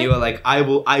 Yeah. and you were like, I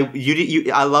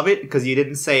love it because you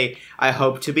didn't say I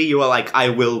hope to be. You were like, I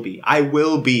will be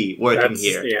working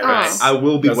here. Yeah, Right. that's, I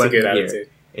will be that's a working good here attitude.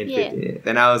 in Yeah. 50 years.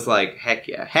 Then I was like, heck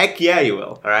yeah, you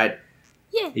will. All right,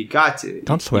 Yeah. you got to.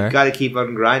 Don't swear. You got to keep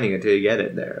on grinding until you get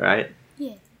it there, right?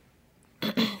 Yeah.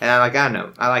 And I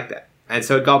know, I like that, and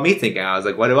so it got me thinking. I was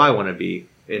like, what do I want to be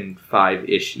in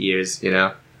 5-ish years? You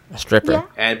know. A stripper. Yeah.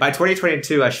 And by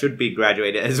 2022, I should be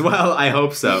graduated as well. I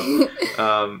hope so.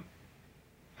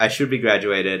 I should be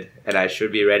graduated, and I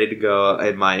should be ready to go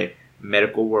in my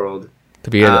medical world. To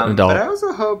be an adult. But I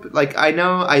also hope, like, I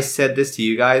know I said this to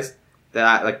you guys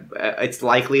that it's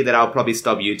likely that I'll probably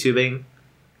stop YouTubing.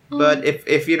 But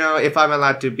if you know, if I'm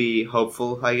allowed to be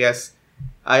hopeful, I guess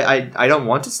I don't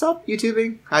want to stop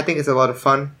YouTubing. I think it's a lot of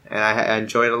fun, and I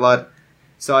enjoy it a lot.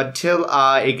 So until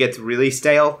it gets really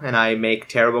stale and I make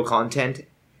terrible content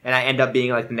and I end up being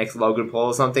like the next Logan Paul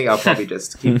or something, I'll probably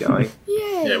just keep going.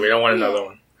 Yeah. Yeah, we don't want another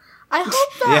one. I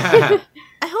hope that Yeah.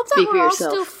 I hope that Speak for we're all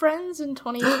yourself. still friends in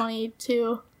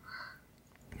 2022.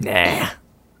 Nah. I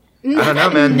don't know,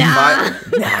 man.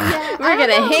 Yeah, We're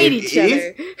gonna hate each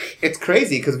other. It's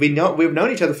crazy because we've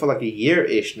known each other for like a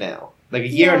year-ish now. Like a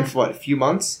year and what, a few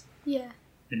months? Yeah.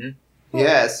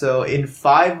 Yeah, so in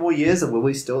 5 more years, will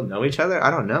we still know each other?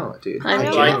 I don't know, dude. I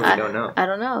mean, genuinely don't know. I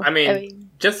don't know. I mean,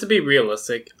 just to be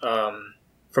realistic,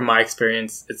 from my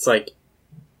experience, it's like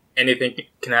anything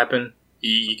can happen.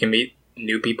 You can meet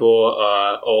new people,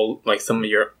 all like some of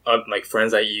your like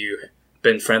friends that you've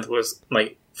been friends with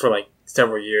like for like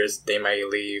several years. They might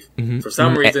leave Mhm. for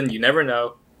some Mhm. reason. You never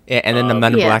know. Yeah, and then the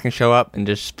Men in Yeah. Black can show up and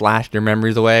just splash your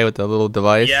memories away with the little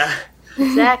device. Yeah,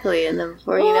 exactly, and then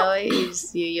before you know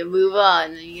it, you move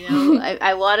on. You know,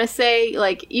 I want to say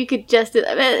like you could just to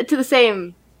the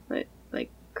same like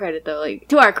credit though, like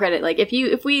to our credit, like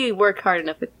if we work hard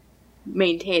enough at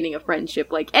maintaining a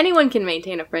friendship, like anyone can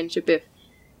maintain a friendship if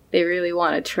they really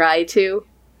want to try to.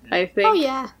 I think. Oh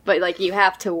yeah. But like you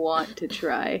have to want to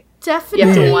try. Definitely. You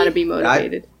have to want to be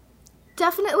motivated.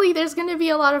 Definitely there's going to be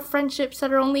a lot of friendships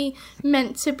that are only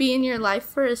meant to be in your life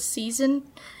for a season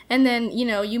and then, you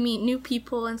know, you meet new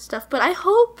people and stuff. But I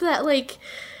hope that like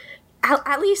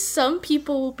at least some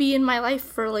people will be in my life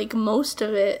for like most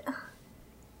of it.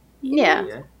 Yeah.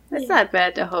 Yeah. It's not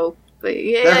bad to hope. But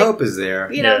yeah, The like, hope is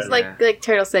there. you know, Yeah. it's like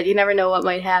Turtle said, you never know what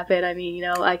might happen. I mean, you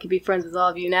know, I could be friends with all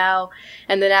of you now,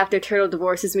 and then after Turtle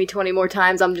divorces me 20 more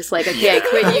times, I'm just like, okay, I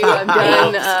quit you, I'm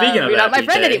done. Well, speaking of you're that, not my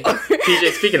friend PJ, anymore.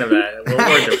 PJ, speaking of that,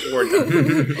 we're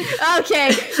done.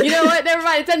 Okay, you know what? Never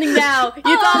mind. It's ending now. It's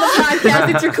on the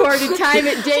podcast. It's recorded. Time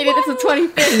it dated. It's the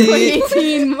 25th,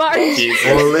 2018 March. Jesus.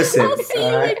 Well, listen. I'll see you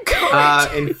alright. in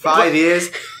court. In 5 years,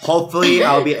 hopefully,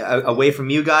 I'll be away from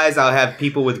you guys. I'll have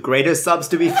people with greater subs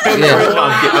to be friends with.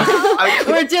 Yeah.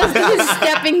 We're just a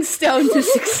stepping stone to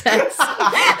success.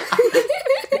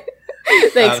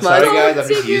 Thanks, I'm sorry, Mud. guys. I'm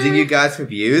just using you guys for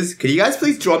views. Could you guys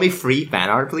please draw me free fan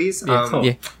art, please? cool.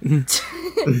 Yeah.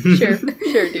 Sure,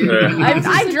 dude. Yeah.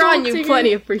 I've drawn you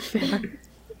plenty of free fan.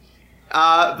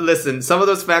 Listen, some of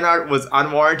those fan art was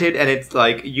unwarranted, and it's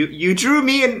like you drew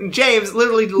me and James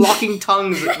literally locking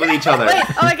tongues with each other. Wait,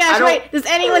 oh my I gosh, don't- wait. Does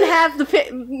anyone have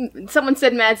the someone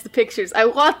said Mads the pictures. I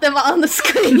want them on the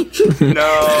screen.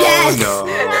 No, Yes! no.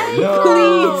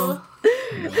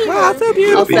 Please. Wow, so I'll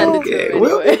beautiful. send it to Okay.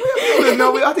 you anyway.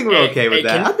 No, I think we're okay with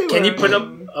that. I think Can you we're- put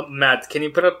up, Matt? Can you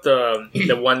put up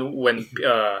the one when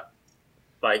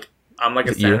like I'm like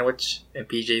a Is it you? sandwich and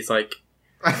PJ's like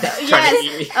trying to eat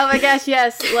Yes. me? Oh my gosh,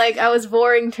 yes. Like I was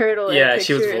boring Turtle. in a Yeah,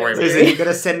 she was picture, and boring it was Listen, great. you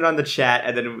gotta send it on the chat,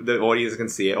 and then the audience can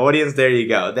see it. Audience, there you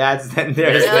go. There's Oh, There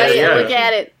yeah, you go. look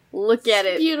at it. Look at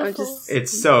it. Beautiful. I'm just,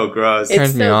 It's so gross. it's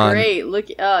Turns me so on. great. Look,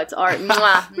 oh, it's art.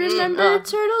 Mwah. Remember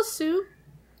turtle soup?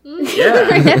 Yeah.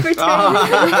 Remember Turtle.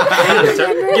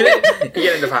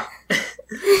 Get in the pot.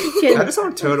 I just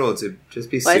want Turtle to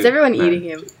just be. Why is soup, everyone man. eating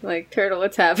him? Like Turtle,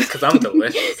 what's happening? Because I'm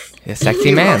delicious. Yeah, sexy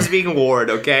He man. loves being warred.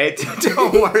 Okay,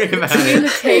 don't worry about Between the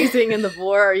it. tasing and the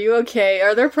vor, are you okay?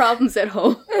 Are there problems at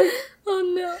home?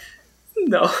 Oh no.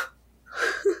 No.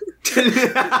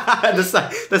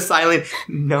 the silent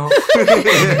no.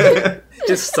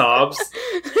 Just sobs.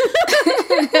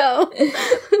 No.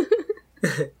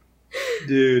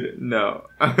 Dude, no.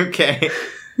 Okay.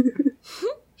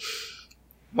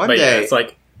 One But yeah, day, it's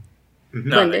like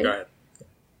no. One day. Go ahead.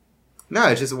 no,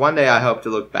 it's just one day. I hope to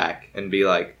look back and be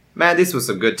like, man, this was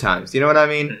some good times. You know what I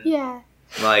mean? Yeah.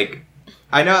 Like,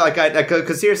 I know, like,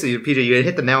 because seriously, Peter, you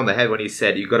hit the nail on the head when you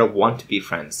said you gotta want to be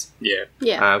friends. Yeah.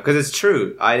 Yeah. Because it's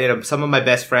true. Some of my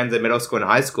best friends in middle school and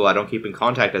high school, I don't keep in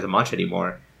contact as much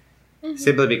anymore.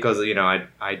 Simply because,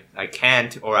 I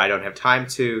can't, or I don't have time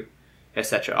to,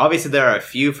 etc. Obviously, there are a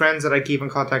few friends that I keep in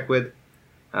contact with,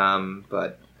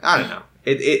 but I don't know.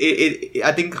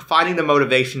 I think finding the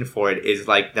motivation for it is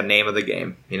like the name of the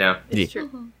game, It's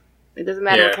true. It doesn't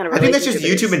matter what kind of I think that's just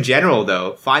relationship it YouTube in general,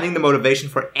 though. Finding the motivation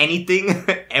for anything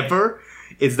ever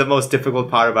is the most difficult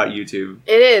part about YouTube.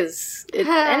 It is.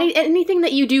 Anything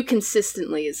that you do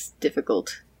consistently is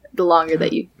difficult. The longer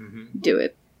that you do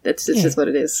it, that's just what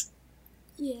it is.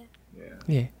 Yeah.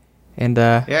 Yeah. And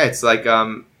Yeah, it's like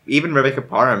even Rebecca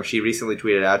Parham, she recently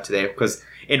tweeted out today because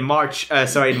in March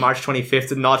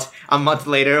 25th, not a month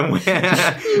later, but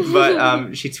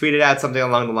she tweeted out something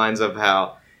along the lines of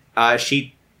how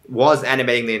she was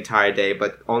animating the entire day,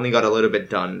 but only got a little bit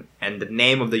done. And the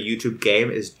name of the YouTube game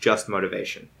is just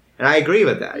motivation. And I agree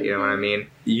with that. You know what I mean?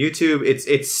 YouTube,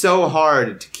 it's so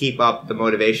hard to keep up the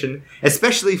motivation,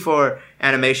 especially for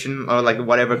animation or like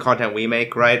whatever content we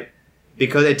make, right?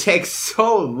 Because it takes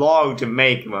so long to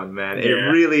make one, man.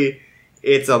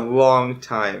 It's a long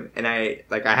time. And I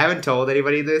haven't told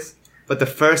anybody this, but the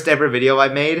first ever video I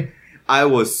made, I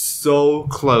was so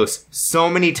close so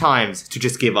many times to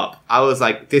just give up. I was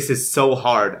like, this is so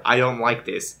hard. I don't like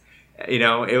this.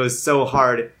 It was so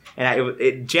hard. And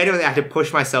it genuinely, I had to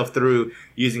push myself through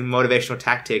using motivational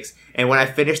tactics. And when I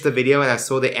finished the video and I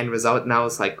saw the end result, and I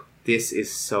was like, this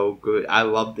is so good. I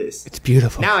love this. it's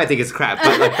beautiful. Now I think it's crap.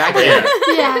 But like back then,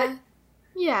 Yeah.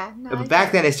 Yeah. No, but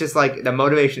back then, it's just like the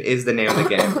motivation is the name of the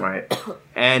game, right?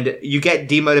 And you get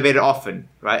demotivated often,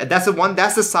 right? That's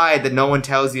the side that no one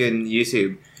tells you in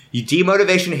YouTube.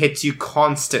 Demotivation hits you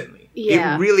constantly.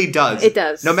 Yeah. It really does. It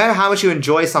does. No matter how much you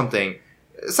enjoy something,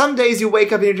 some days you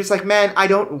wake up and you're just like, man, I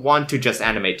don't want to just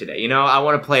animate today. I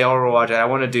want to play Overwatch. And I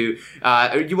want to do.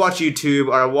 You watch YouTube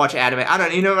or watch anime. I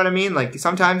don't. You know what I mean? Like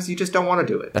sometimes you just don't want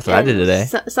to do it. That's what I did today.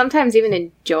 Sometimes even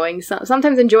enjoying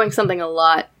something a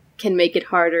lot can make it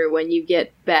harder when you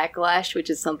get backlash, which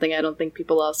is something I don't think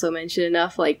people also mention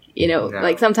enough. Like,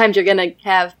 like sometimes you're gonna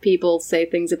have people say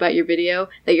things about your video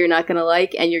that you're not gonna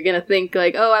like, and you're gonna think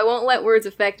like, oh, I won't let words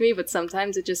affect me, but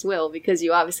sometimes it just will, because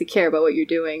you obviously care about what you're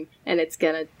doing, and it's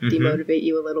gonna demotivate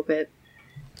you a little bit.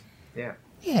 Yeah.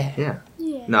 Yeah. Yeah.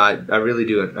 Yeah. No, I really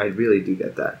do. I really do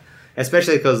get that.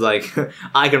 Especially because, like,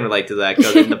 I can relate to that.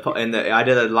 Because I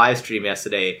did a live stream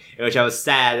yesterday in which I was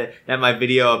sad that my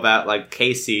video about like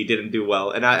Casey didn't do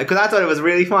well, and because I thought it was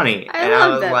really funny, and I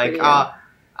was that like, video.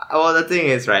 well, the thing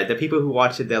is, right? The people who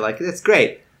watch it, they're like, it's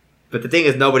great, but the thing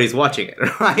is, nobody's watching it,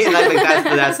 right? And I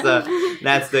think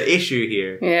that's the issue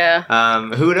here. Yeah.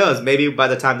 Who knows? Maybe by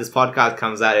the time this podcast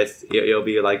comes out, it'll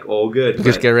be like all good. You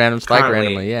just but get a random spike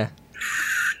currently- randomly, yeah.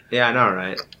 Yeah, I know,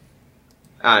 right?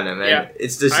 I don't know, man. Yeah.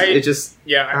 It's just.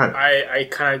 Yeah, I don't know. I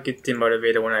kind of get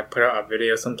demotivated when I put out a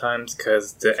video sometimes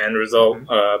because the end result,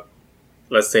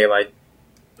 let's say like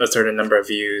a certain number of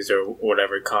views or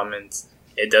whatever comments,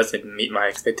 it doesn't meet my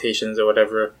expectations or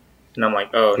whatever, and I'm like,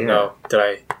 oh no, did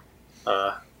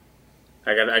I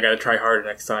gotta try harder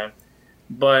next time.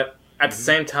 But at the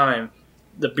same time,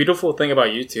 the beautiful thing about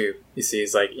YouTube, you see,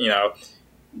 is like,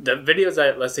 the videos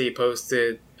that, let's say, you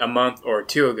posted a month or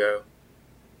two ago,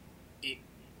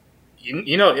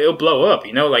 it'll blow up,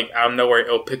 like out of nowhere,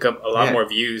 it'll pick up a lot more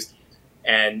views,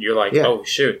 and you're like, oh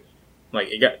shoot, like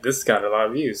this got a lot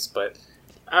of views, but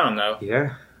I don't know.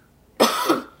 Yeah.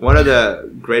 One of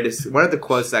the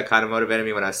quotes that kind of motivated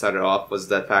me when I started off was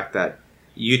the fact that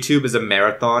YouTube is a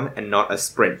marathon and not a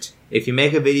sprint. If you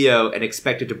make a video and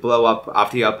expect it to blow up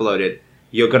after you upload it,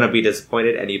 you're gonna be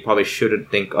disappointed, and you probably shouldn't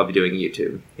think of doing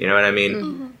YouTube. You know what I mean?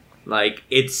 Mm-hmm. Like,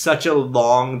 it's such a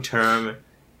long-term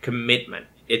commitment.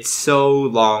 It's so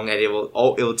long, and it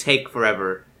will take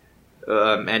forever.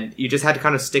 And you just had to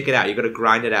kind of stick it out. You got to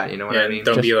grind it out. You know what I mean?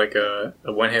 Don't be like a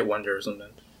one-hit wonder or something.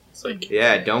 It's like,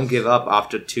 yeah, don't give up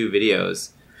after 2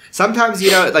 videos. Sometimes,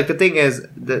 like the thing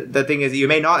is you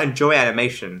may not enjoy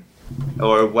animation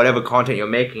or whatever content you're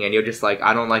making, and you're just like,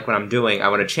 I don't like what I'm doing. I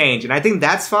want to change, and I think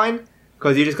that's fine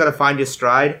because you just got to find your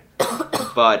stride.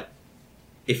 But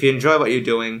if you enjoy what you're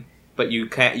doing, but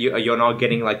you're not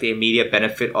getting like the immediate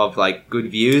benefit of like good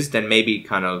views, then maybe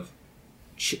kind of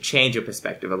change your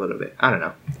perspective a little bit. I don't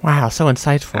know. Wow, so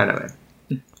insightful. I don't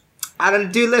know. I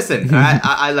don't. Dude, listen.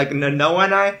 I like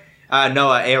Noah and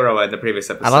Noah Aero in the previous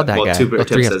episode. I love that guy.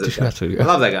 I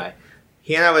love that guy.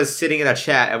 He and I was sitting in a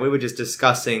chat, and we were just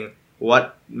discussing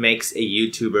what makes a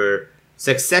YouTuber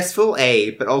successful,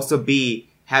 A, but also B,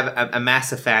 have a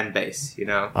massive fan base.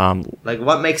 Like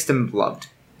what makes them loved.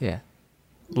 Yeah.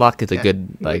 luck is a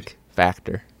good like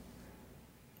factor.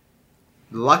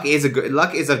 Luck is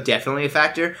definitely a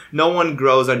factor. No one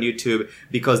grows on YouTube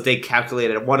because they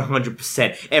calculated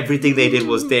 100% everything they did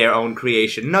was their own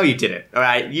creation. No, you didn't. All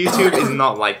right, YouTube is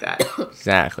not like that.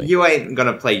 Exactly. You ain't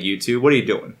gonna play YouTube. What are you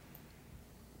doing?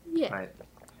 Yeah. Right.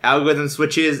 Algorithm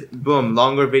switches. Boom.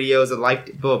 Longer videos are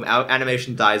liked. Boom.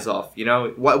 Animation dies off. You know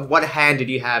what hand did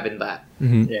you have in that?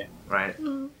 Mhm. Yeah. Right.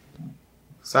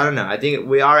 So I don't know. I think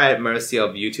we are at mercy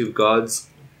of YouTube gods.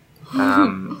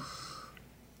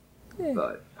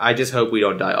 But I just hope we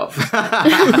don't die off.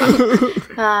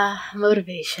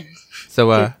 Motivation.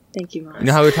 So, Thank you, Mom. you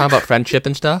know how we were talking about friendship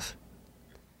and stuff?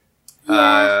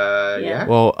 Yeah.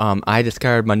 Well, I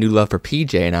discovered my new love for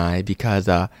PJ and I because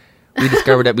we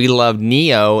discovered that we loved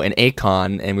Neo and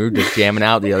Akon, and we were just jamming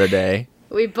out the other day.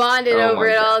 We bonded Oh over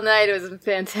my it God. all night. It was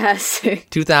fantastic.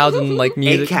 2000 like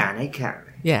music. Akon.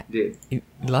 Yeah, Dude. you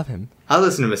love him. I'll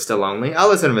listen to Mr. Lonely.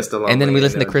 And then we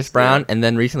listened to Chris Brown, and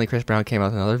then recently Chris Brown came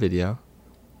out with another video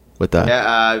with the.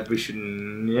 Yeah, we should.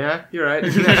 Yeah, you're right.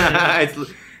 It's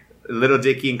Little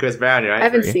Dicky and Chris Brown, right? I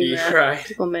haven't Pretty- seen You're that. right.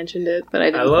 People mentioned it, but I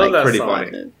didn't love that Pretty song.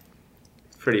 funny.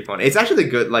 Pretty funny. It's actually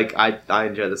good. Like I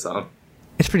enjoy the song.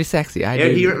 It's pretty sexy. I Yeah,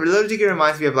 do. Little Dicky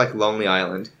reminds me of like Lonely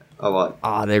Island a lot.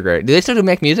 Oh, they're great. Do they still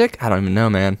make music? I don't even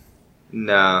know, man.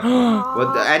 No,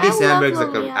 well, Andy I love Samberg's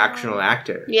like Lonely an Island. actual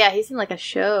actor. Yeah, he's in like a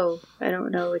show. I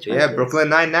don't know which one. Yeah, it is. Brooklyn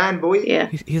Nine-Nine, boy. Yeah.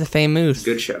 He's a famous.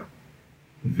 Good show.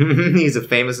 He's a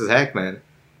famous as heck, man.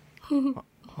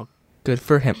 Good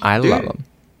for him. I Dude. love him.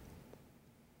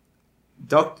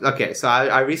 Okay, so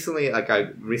I recently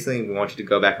wanted to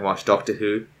go back and watch Doctor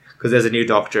Who because there's a new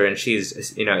Doctor and she's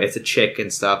it's a chick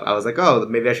and stuff. I was like, oh,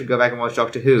 maybe I should go back and watch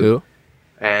Doctor Who. Who?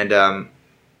 And I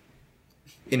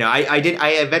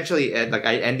eventually in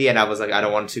the end I was like I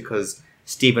don't want to because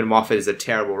Stephen Moffat is a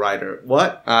terrible writer.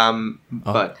 What?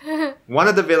 But one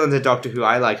of the villains in Doctor Who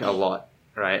I liked a lot,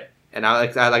 right? And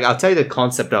I'll tell you the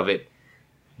concept of it.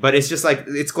 But it's just like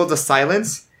it's called the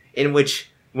silence, in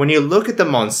which when you look at the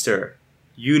monster,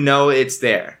 you know it's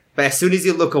there. But as soon as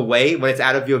you look away, when it's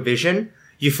out of your vision,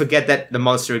 you forget that the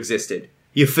monster existed.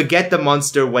 You forget the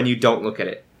monster when you don't look at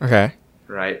it, Okay.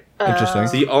 right? Interesting.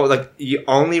 So you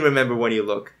only remember when you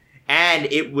look, and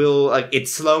it will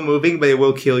it's slow moving, but it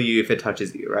will kill you if it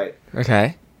touches you, right?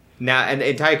 Okay. Now, and the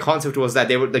entire concept was that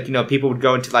they would people would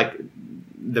go into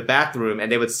the bathroom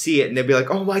and they would see it and they'd be like,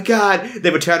 "Oh my god!"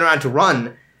 They would turn around to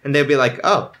run and they'd be like,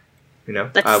 "Oh,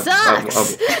 That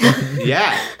sucks.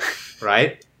 yeah,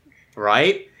 right."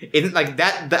 Isn't like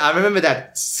that? I remember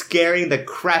that scaring the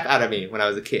crap out of me when I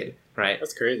was a kid, right?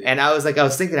 That's crazy. And I was like,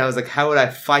 how would I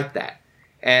fight that?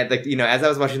 And as I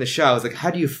was watching the show, I was like, how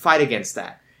do you fight against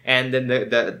that? And then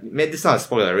this is not a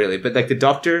spoiler really, but the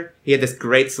doctor, he had this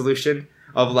great solution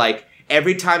of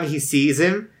every time he sees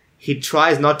him, he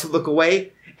tries not to look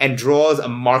away and draws a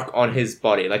mark on his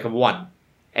body, like a 1,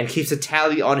 and keeps a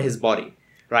tally on his body,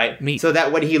 right? Neat. So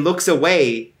that when he looks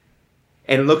away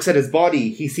and looks at his body,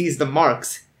 he sees the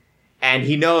marks. And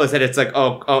he knows that it's like,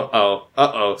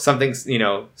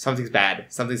 something's bad,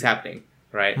 something's happening,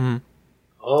 right?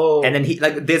 Oh. And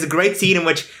then there's a great scene in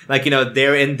which,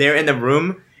 they're in the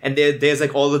room, and there's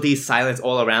all of these silence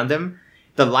all around them.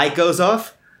 The light goes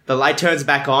off, the light turns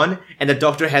back on, and the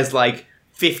doctor has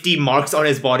 50 marks on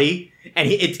his body, and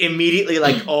it's immediately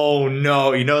oh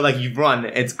no, you run.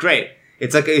 It's great.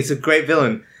 It's a great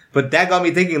villain. But that got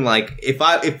me thinking, if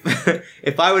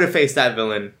I were to face that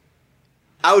villain,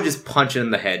 I would just punch it in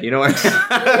the head. You know what?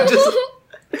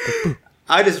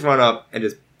 I just run up and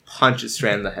just punch it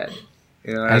straight in the head.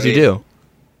 You know what As I you mean? do.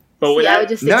 But would I that, would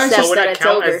just No, accept would that that it's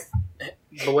count over. as?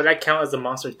 But would that count as the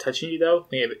monster touching you though?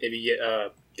 If you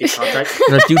get contact?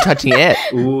 No, it's you touching it.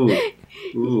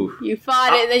 Ooh. You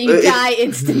fought it, and then you die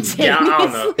instantaneously. Yeah, I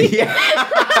don't know. Yeah.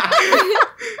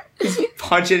 Just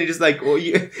punch it and just well,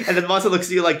 and then the monster looks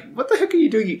at you like, "What the heck are you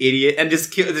doing, you idiot?" And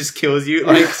just kills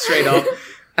you straight up.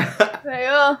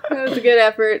 Oh, that was a good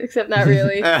effort, except not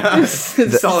really.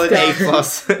 Solid A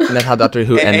plus. And that's how Doctor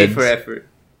Who A ended. for effort.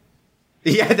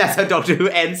 Yeah, that's how Doctor Who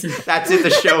ends. That's it. The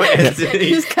show ends.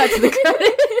 Just cut to the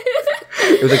credit.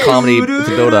 It was a comedy. It's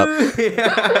a build up.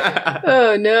 Yeah.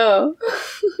 Oh no.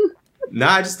 No,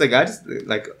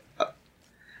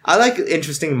 I like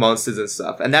interesting monsters and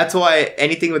stuff, and that's why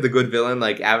anything with a good villain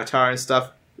like Avatar and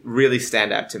stuff really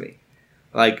stand out to me.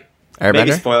 Maybe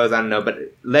Airbender? spoilers, I don't know, but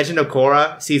Legend of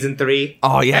Korra season 3.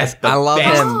 Oh yes, the I love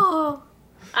best. him. Oh,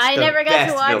 I The never got to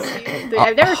best watch villain. season 3.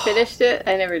 I've never finished it.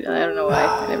 I don't know why.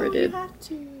 I never did. have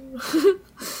to.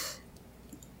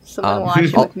 Someone watch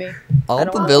it with me. All I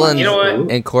don't the wanna villains You know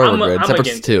what? in Korra I'm were good, except for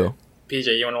against 2.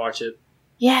 PJ, you want to watch it?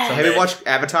 Yeah. So have you watched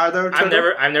Avatar though?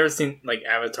 Turtle? I've never seen like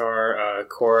Avatar,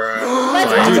 Korra. Let's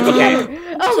like, watch it okay.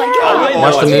 together. Oh my All god. I know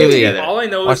Watch the is- movie. All I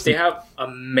know Watch is they have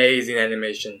amazing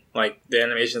animation. Like the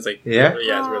animation is like Yeah?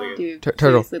 yeah, it's really good. Dude,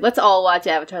 Turtle. seriously, let's all watch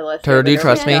Avatar the Last Turtle, do you Airbender.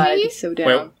 trust Oh my me? God, I'd be so down.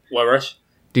 Wait, what Rush?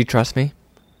 Do you trust me?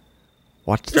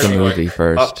 Watch the Trust me, movie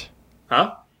first.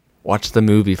 Huh? Watch the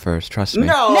movie first. Trust me.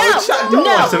 No, No, don't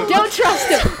watch them. don't trust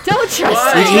him. Don't trust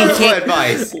What? him. He He can't can't-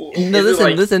 advice. No, Is it listen,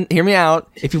 like- listen. Hear me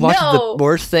out. If you watch No. the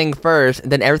worst thing first,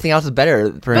 then everything else is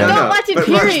better for But him. don't watch it, but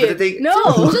Rush, but period. the thing-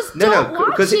 No. Just No, don't watch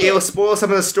because it. it'll spoil some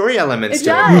of the story elements It to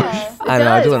it. does. I don't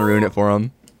know. I just want to ruin it for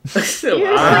him.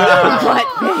 You're Wow. a butt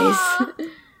face.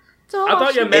 Don't I thought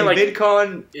watch you it. meant In like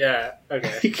VidCon, yeah.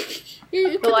 Okay. You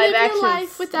could live live your actions.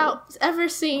 life without ever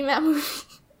seeing that movie.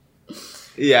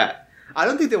 yeah. I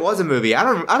don't think there was a movie. I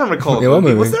don't recall. Yeah, A what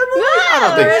movie. movie? Was there a movie? I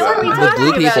don't that's think what we so. The talking blue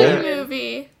about people. it.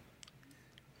 Movie.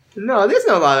 No, there's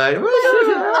no live.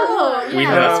 Oh, We do yeah.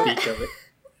 not speak of it.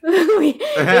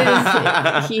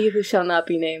 It is he who shall not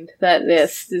be named. That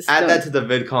this Add that to the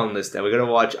VidCon list. Then we're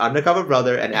gonna watch Undercover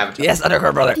Brother and Avatar. Yes,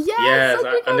 Undercover Brother. Yes, Yes,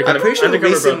 Undercover I'm pretty sure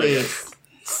Undercover recently Brother.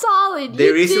 solid. they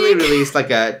You recently dig? released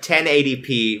like a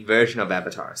 1080p version of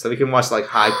Avatar, so we can watch like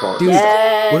high quality. Dude,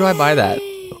 Yes. where do I buy that?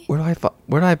 Where do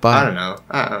I buy? I don't know.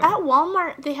 At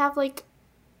Walmart, they have like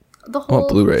the want whole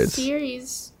Blu-rays.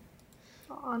 series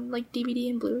on like DVD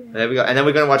and Blu-ray. There we go. And then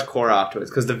we're gonna watch Korra afterwards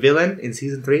because the villain in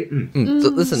season 3. So,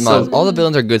 listen, So- Miles, all the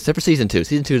villains are good except for season 2.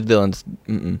 Season 2's villains.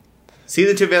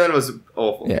 Season 2 villain was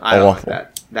awful. Yeah, I don't like awful.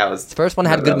 that. That was The first one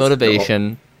had that good was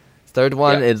motivation. Third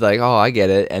one Yeah. is like, oh, I get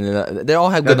it, and then they all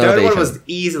have The good third motivation. one was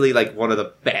easily like one of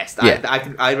the best. Yeah.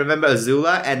 I remember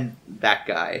Azula and that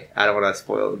guy. I don't want to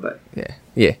spoil it, but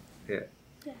yeah.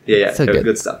 yeah, So good.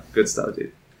 good. Good stuff,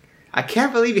 dude. I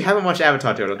can't believe you haven't watched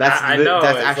Avatar Turtle. That's I know,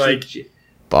 That's it's actually. like-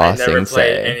 I Bossing never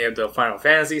played say. any of the Final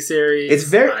Fantasy series. It's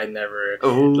very- I never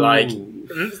Ooh. like.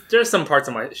 There's some parts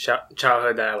of my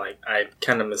childhood that I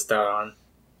kind of missed out on.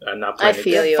 Not I playing it.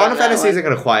 feel you. Final on that Fantasy one. is like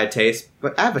an acquired taste,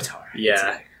 but Avatar.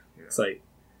 Yeah, it's like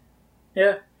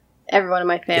yeah. Everyone in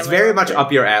my family. It's very loves much it.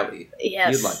 up your alley.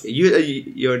 Yes. You'd like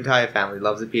it. Your entire family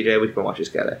loves it, PJ. We can watch it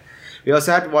together. We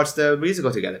also had to watch the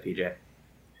musical together, PJ.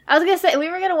 I was gonna say we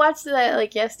were gonna watch that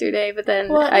like yesterday, but then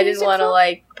What I didn't want to musical?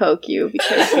 like poke you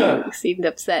because you seemed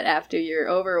upset after your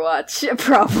Overwatch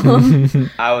problem.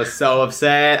 I was so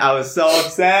upset.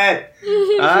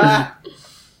 Ah,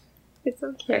 It's I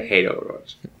okay. hate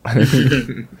Overwatch.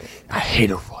 I hate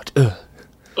Overwatch. Ugh.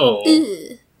 Oh,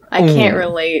 Ugh. I can't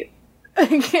relate. I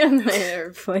can't. I never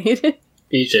played it.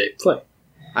 BJ, play.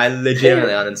 I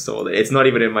legitimately uninstalled it. It's not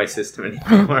even in my system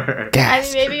anymore. I mean,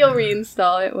 Gasp. maybe you'll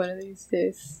reinstall it one of these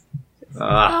days.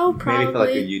 Oh, Maybe for like a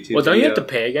probably. YouTube. Well, don't you have to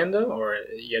video. pay again though, or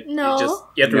you No.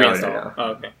 you have to No, reinstall? no. Oh,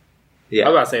 okay. I Yeah.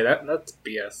 was about to say that's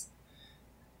BS.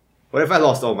 What if I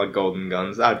lost all my golden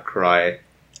guns? I'd cry.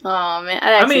 Oh man,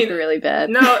 that actually mean, feel really bad.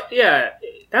 No, yeah,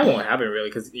 that won't happen really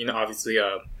because obviously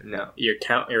No. your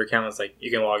account is like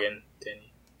you can log in to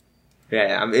any.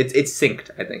 Yeah, it's synced.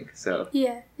 I think so.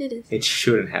 Yeah, it is. It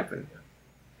shouldn't happen.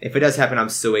 If it does happen, I'm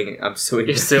suing. I'm suing.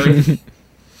 You're them. suing.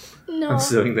 No. I'm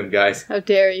suing them, guys. How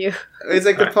dare you? It's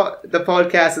like the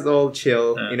podcast is all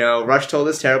chill. Yeah. You know, Rush told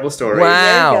this terrible story.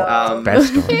 Wow. Um,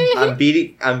 Best story. I'm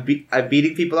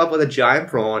beating people up with a giant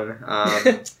prawn.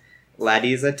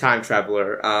 Laddie's a time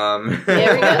traveler.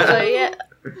 There we go. So, yeah.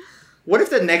 What if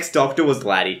the next Doctor was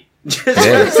Laddie? Just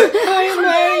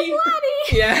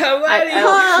Yeah,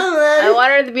 I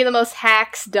want her to be the most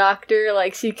hacks doctor.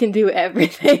 Like she can do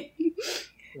everything.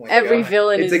 Every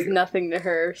villain It's is like- nothing to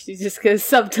her. She just goes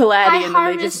sub to Laddie I and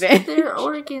then they just harvest vanish. their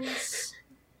organs.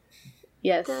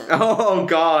 Yes. Oh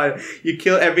god! You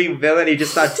kill every villain, you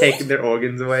just start taking their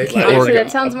organs away. Yeah. Honestly, Organ.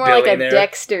 that sounds A more like a billionaire.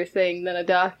 Dexter thing than a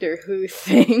Doctor Who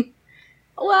thing.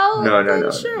 Well, No, then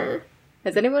no. sure.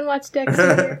 Has anyone watched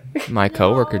Dexter? My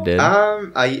coworker did.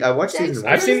 I watched season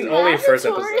one. I've seen only the first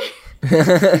Laboratory. episode. I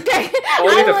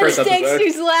the watched first episode.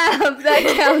 Dexter's Lab. That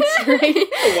counts, right?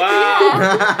 Wow.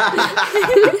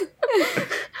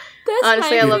 That's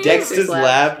Honestly, my I love favorite. Dexter's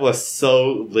Lab was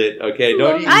so lit. Okay,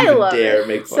 don't you I even love dare it.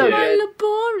 make So fun of My it.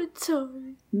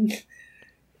 laboratory.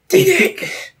 Dee-dee.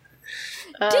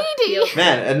 feels-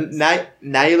 Man, and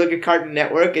now you look at Cartoon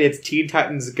Network and it's Teen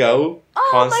Titans Go Oh,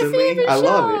 constantly. my favorite I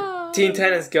love show. Teen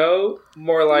Titans Go,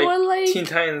 more like Teen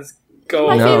Titans Go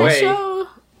my No. favorite away. show.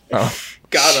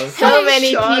 Got him. So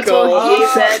many Shut people up.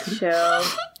 hate that show.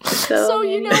 So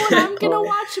you know what I'm gonna people.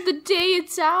 watch the day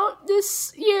it's out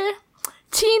this year?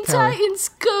 Teen Tell me. Titans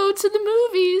Go to the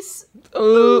movies.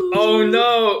 Ooh, Oh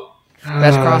no.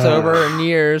 best crossover in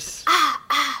years.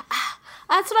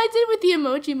 That's what I did with the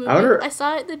Emoji Movie. I wonder- I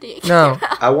saw it the day. it No. came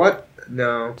out. I want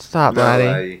no. Stop, no, Laddie.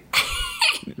 Laddie.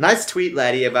 Nice tweet,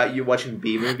 laddie, about you watching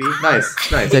B movie. Nice.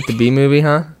 Is that the B movie,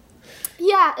 huh?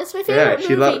 Yeah, it's my favorite Yeah, she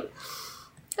movie. loved.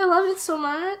 I love it so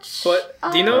much. But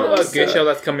do you know a so- good show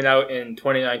that's coming out in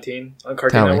 2019 on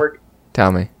Cartoon Tell me. Network?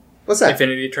 Tell me. What's that?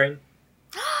 Infinity Train.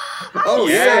 Oh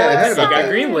yeah, I heard It about got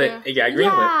that. greenlit. It got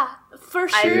greenlit. Yeah, for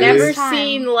sure. I've Dude. never this time.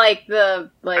 seen like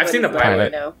I've seen the what is it?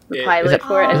 pilot. No, the Is pilot it-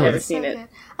 for it. I've Oh, never it's seen so it. good.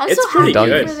 I'm It's so pretty happy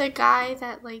good. for the guy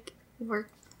that like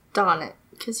worked on it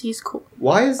because he's cool.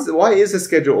 Why is the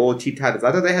schedule all Teen Titans?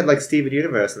 I thought they had like Steven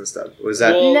Universe and stuff. Was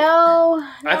that? Well, No,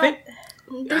 I think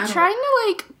They're don't- trying to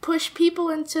like push people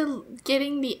into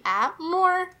getting the app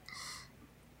more.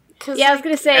 Cause, yeah, I was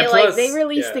gonna say And like plus- they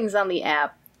release yeah. things on the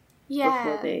app yeah.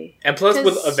 before they. And plus,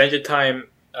 with 'Cause- Adventure Time,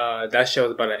 that show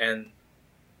is about to end.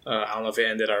 I don't know if it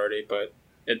ended already, but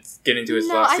it's getting to its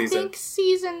No, last I season.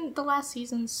 think the last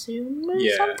season soon or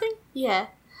Yeah. something. Yeah.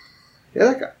 Yeah,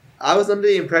 like I was under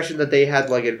the impression that they had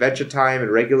like Adventure Time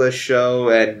and regular show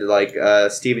and like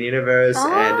Steven Universe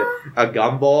and a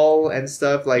Gumball and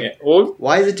stuff. Like, Yeah. Well,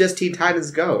 why is it just Teen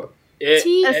Titans Go?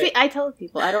 it I tell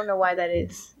people I don't know why that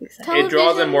is. Exactly. it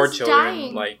draws in more Television's children.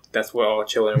 dying. Like that's what all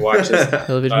children watches.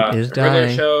 Television is Regular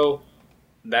dying. show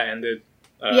that ended.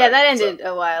 Yeah, that ended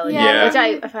a while ago, Yeah. which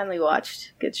I finally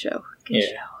watched. Good show. Good Yeah.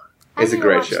 show. I It's a need to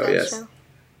great watch show, that yes.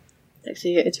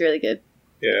 Actually, it's really good.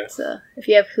 Yeah. It's, if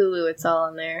you have Hulu, it's all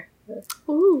on there.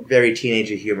 Ooh, Very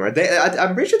teenager humor.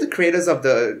 I'm pretty sure the creators of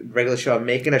the regular show are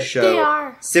making a show they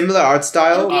are. similar art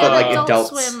style, It'll be but on like Adult adults.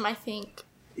 Swim, I think.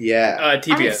 Yeah. I'm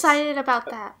TBS. excited about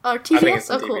that. Or I think TBS.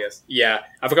 it's Oh, on cool. TBS. Yeah,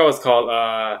 I forgot what it's called.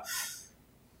 I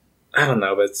don't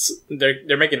know, but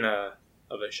they're making a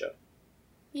show.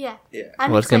 Yeah. Yeah.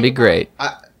 I'm Well, it's gonna be excited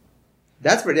about great.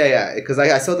 That's pretty. Yeah. Because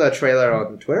I saw the trailer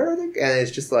on Twitter, I think, and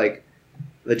it's just like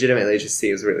legitimately, it just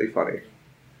seems really funny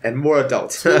and more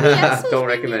adult. it. TBS has Don't been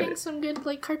recommend getting it. some good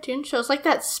like cartoon shows, like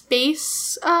that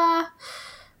space.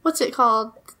 What's it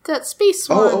called? That space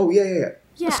one. Oh, yeah.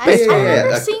 Yeah, Space I one, yeah,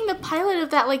 remember that- seeing the pilot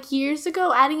of that like years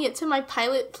ago, adding it to my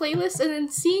pilot playlist, and then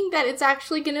seeing that it's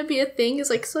actually gonna be a thing is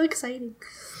like so exciting.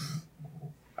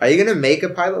 Are you gonna make a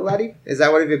pilot, laddie? Is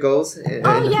that one of your goals in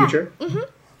Oh, the yeah. future?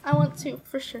 I want to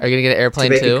for sure. Are you gonna get an To airplane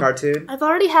make a too? cartoon? I've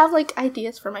already have like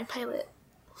ideas for my pilot.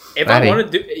 If Laddie. I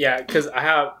want to do, yeah, because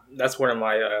that's one of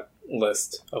my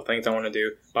list of things I want to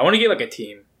do. But I want to get like a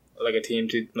team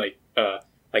to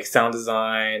like sound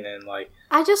design and like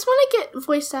I just want to get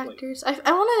voice actors. I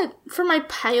want to for my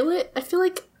pilot. I feel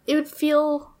like it would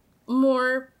feel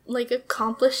more like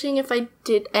accomplishing if I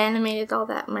did animated all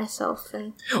that myself.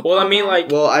 And well, I mean like.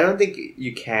 Well, I don't think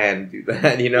you can do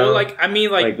that. You know, Well, like I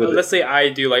mean, like, Like, with let's say I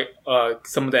do like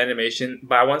some of the animation,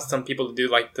 but I want some people to do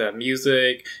like the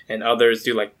music, and others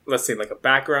do like let's say like a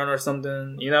background or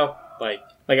something. You know, like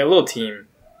a little team.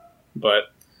 But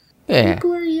Yeah.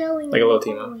 people are yelling. Like a little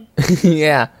in the team, hallway.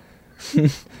 Yeah.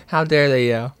 How dare they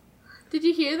yell? Did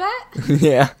you hear that?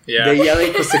 Yeah. yeah, they're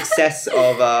yelling for success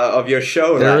of your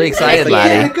show. They're really laddie. excited, It's like,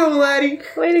 laddie. Yeah, go, laddie.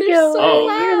 Way to They're go! so Oh.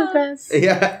 loud. You're the best.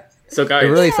 Yeah. so guys,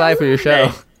 They're really excited for your show.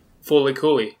 hey, fully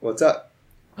coolly. What's up?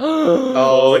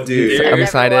 Oh, dude. I'm Never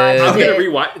excited. watched I'm gonna it.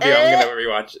 rewatch. Dude, I'm gonna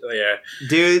rewatch. Yeah,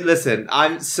 Dude, listen,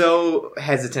 I'm so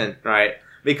hesitant, right?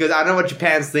 Because I know what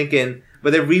Japan's thinking,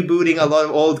 but they're rebooting a lot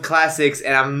of old classics,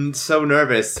 and I'm so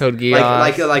nervous. Code Geass.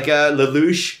 like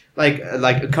Lelouch,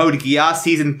 like Code Geass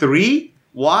season 3.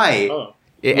 Why? oh,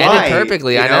 It Why? ended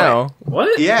perfectly, You I know? know.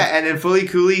 what? Yeah, and then Fully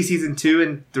Cooley season 2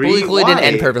 and 3. Fully Cooley didn't Why?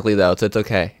 end perfectly though, so it's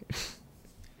okay.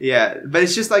 Yeah, but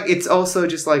it's just like it's also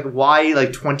just like why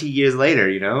like 20 years later,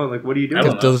 you know? Like what are you I doing?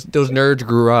 don't know. Those nerds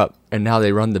grew up and now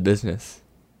they run the business.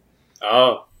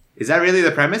 Oh, Is that really the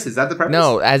premise? Is that the premise?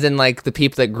 No, as in like the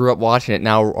people that grew up watching it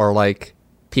now are like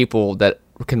people that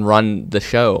can run the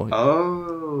show.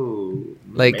 Oh.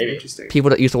 Like maybe. Interesting.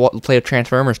 people that used to play with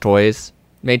Transformers toys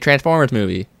made Transformers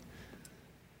movie.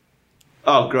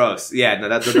 Oh, gross. Yeah, no,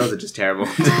 those are just terrible.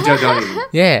 don't even.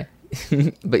 Yeah.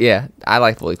 But yeah, I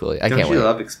like Fully Cooley. I Don't can't you wait.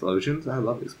 love explosions? I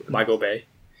love explosions. Michael Bay.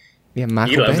 Yeah, He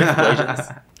Michael loves Bay. explosions.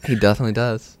 He definitely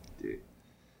does.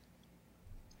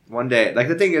 One day, like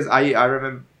the thing is, I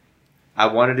remember I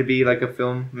wanted to be like a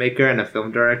filmmaker and a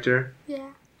film director, Yeah.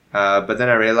 but then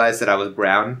I realized that I was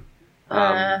brown.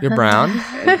 You're brown.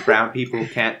 And brown people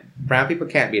can't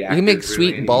be actors. You can make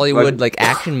sweet really. Bollywood like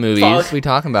action movies. What are we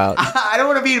talking about? I don't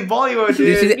want to be in Bollywood,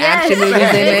 You see dude. the action movies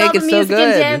Yes, they all make? the It's so music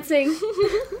and good.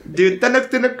 dancing. Dude,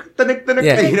 tanuk.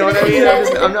 Yeah. You know what I mean?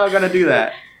 I'm not gonna do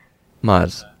that.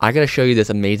 Maz, I gotta show you this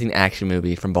amazing action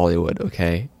movie from Bollywood.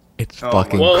 Okay, it's Oh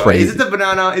fucking my God. crazy. Is it the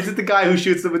banana? Is it the guy who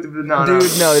shoots them with the banana?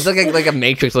 Dude, no, it's like a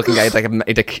Matrix looking guy. It's like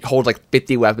he holds like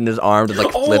 50 weapons in his arms and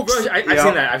like Oh flips. gosh, I've Yeah.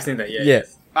 seen that. I've seen that. Yeah. Yeah,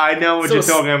 I know what So you're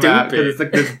talking about because it's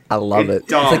like this. I love it.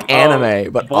 dumb. It's like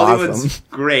anime, but Bollywood's awesome.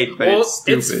 great, but Well, it's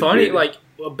stupid. it's funny. dude. Like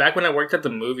back when I worked at the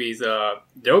movies,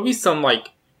 there would be some like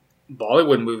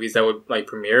Bollywood movies that would like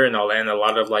premiere and all that, and a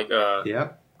lot of like yeah.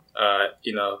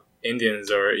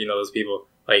 Indians or those people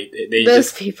like they Those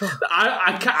just. people.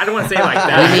 I don't want to say it like I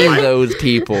that. mean Like, those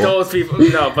people. those people,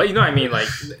 no, but you know what I mean, like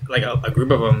a group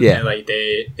of them, Yeah. and like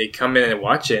they come in and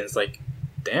watch it. And it's like,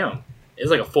 damn, it's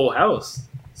like a full house.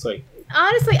 It's like,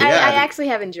 Honestly, Yeah, I actually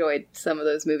have enjoyed some of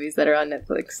those movies that are on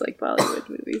Netflix, like Bollywood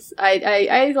movies.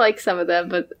 I like some of them,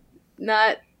 but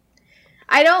not.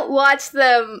 I don't watch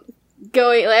them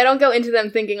going. Like, I don't go into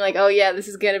them thinking like, oh yeah, this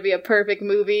is gonna be a perfect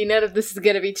movie. None of this is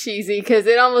gonna be cheesy because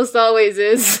it almost always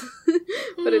is.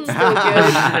 But it's still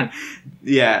good.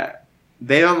 Yeah.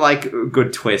 They don't like a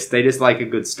good twist. They just like a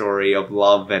good story of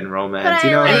love and romance. But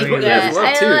You know I what I like mean? that. it's love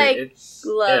I too. like It's,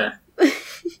 love. yeah.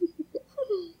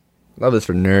 Love is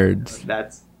for nerds.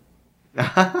 That's.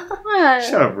 What?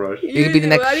 Shut up, Roche. You could be the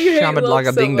next Why do you hate Shabad love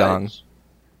Laga so Ding Dong. much?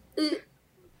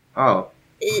 Oh.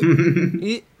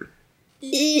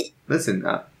 Listen,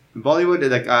 Bollywood.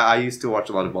 Like I used to watch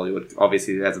a lot of Bollywood.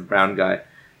 Obviously, as a brown guy,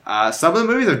 some of the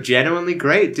movies are genuinely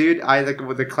great, dude. I like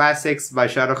with the classics by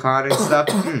Shah Rukh Khan and stuff.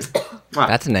 Mwah.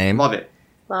 That's a name. Love it.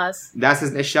 Loss. That's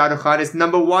his Shah Rukh Khan is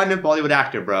number one Bollywood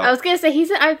actor, bro. I was gonna say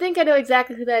I think I know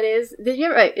exactly who that is. Did you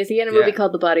ever? Right, is he in a movie Yeah.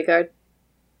 called The Bodyguard?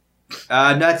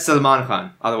 That's Salman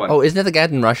Khan. Other one. Oh, isn't that the guy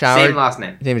in Rush Hour? Same last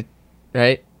name. His name is,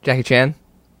 right? Jackie Chan?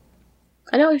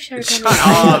 I know who Shah Rukh Khan Shut is.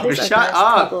 up, There's a shut last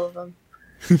up. couple of them.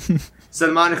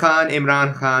 Salman Khan,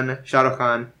 Imran Khan, Shah Rukh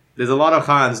Khan. There's a lot of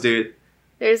Khans, dude.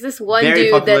 There's this one Very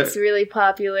dude popular. that's really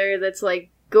popular. That's like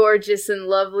gorgeous and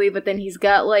lovely, but then he's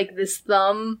got like this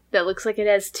thumb that looks like it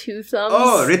has two thumbs.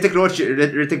 Oh, Hrithik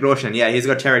Roshan. Yeah, he's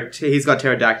got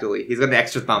pterodactyl. He's got an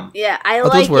extra thumb. Yeah, I Are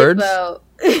those like words? it though.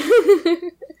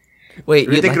 Wait,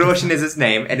 you Hrithik like- Roshan is his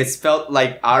name, and it's spelled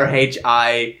like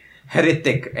Rhi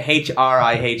Hrithik Hrihitic.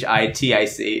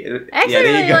 Actually, I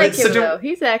really like him though.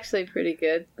 He's actually pretty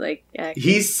good. Like, acting.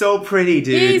 He's so pretty,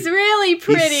 dude. He's really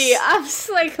pretty. He's- I'm just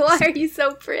like, why are you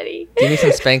so pretty? Give me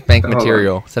some Spank Bank Hold on.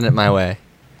 material. Send it my way.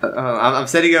 I'm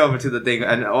sending it over to the thing,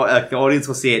 and the audience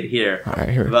will see it here. All right,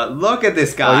 here. But look at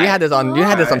this guy. Oh, you had this on. You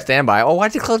had this on Alright. standby. Oh,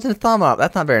 why'd you close his thumb up?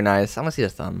 That's not very nice. I want to see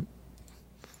his thumb.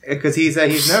 Because he's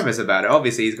nervous about it.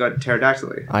 Obviously, he's got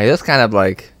pterodactyl. Oh, he looks kind of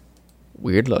like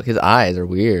weird. Look, his eyes are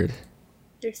weird.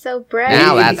 You're so bright.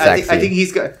 Now that's I think sexy.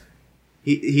 he's got.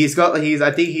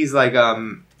 I think he's like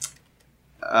a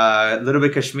little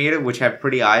bit Kashmir, which have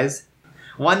pretty eyes.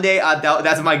 One day,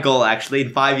 that's my goal. Actually, in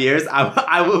 5 years,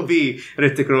 I will be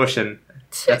Hrithik Roshan.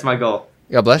 That's my goal.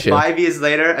 God bless you. 5 years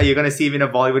later, are you gonna see him in a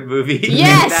Bollywood movie?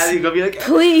 Yes! Then you're gonna be like,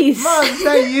 Please. Mom, is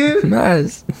that you?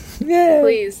 Nice. Yeah.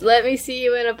 Please, let me see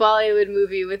you in a Bollywood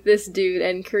movie with this dude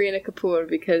and Kareena Kapoor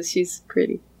because she's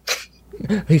pretty.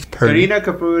 He's pretty. Kareena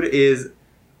Kapoor is.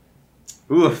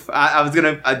 Oof! I was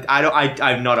gonna.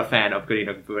 I'm not a fan of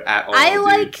Kareena Kapoor at all. I dude.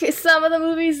 like some of the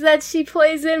movies that she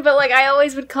plays in, but like I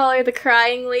always would call her the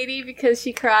crying lady because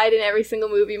she cried in every single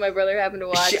movie my brother happened to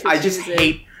watch. that I she just was in.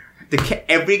 hate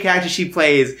every character she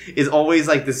plays is always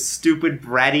like this stupid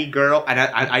bratty girl, and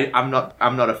I'm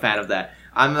not a fan of that.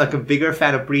 I'm like a bigger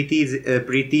fan of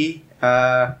Preeti,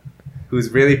 who's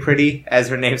really pretty, as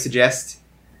her name suggests.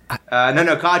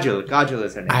 No, Kajol. Kajol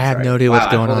is her name. I have sorry. no idea what's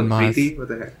I going called on, her Maz. Preeti. What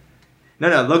the heck?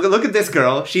 No, look at this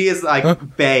girl. She is like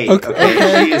bae. Okay.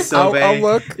 Okay, she is so I'll bae.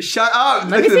 look. Shut up!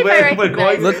 Let me see if I we're going.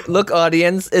 recognize Look,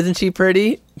 audience. Isn't she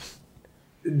pretty?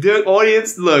 The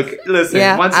audience, listen.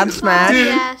 Yeah, once I'm smashed. Dude,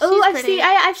 Yeah, she's Oh, pretty.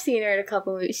 I've seen her in a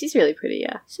couple movies. She's really pretty,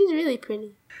 yeah. She's really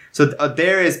pretty. So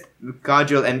there is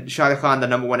Kajol and Shah Rukh Khan, the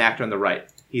number one actor on the right.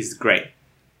 He's great.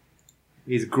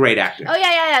 He's a great actor. Oh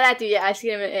yeah, that dude. Yeah, I've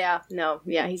seen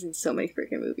him. He's in so many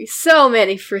freaking movies. So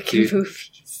many freaking Dude.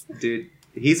 movies. Dude,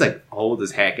 he's like old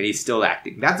as heck and he's still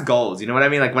acting. That's goals. You know what I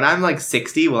mean? Like when I'm like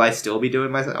 60, will I still be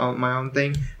doing my own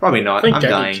thing? Probably I not. think I'm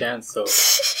Jackie dying. Chan. So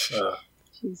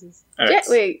Jesus. Alright.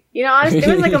 Wait, honestly,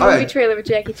 there was like a movie Alright. trailer with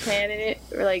Jackie Chan in it,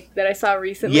 or like that I saw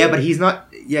recently. Yeah, but he's not.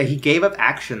 Yeah, he gave up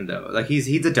action though. Like he's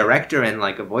a director and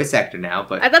like a voice actor now.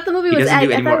 But I thought the movie He was. doesn't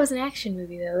do I any thought more- it was an action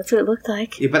movie though. That's what it looked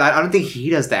like. yeah, but I don't think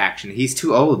he does the action. He's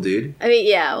too old, dude. I mean,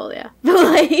 yeah, well, yeah, but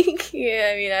like,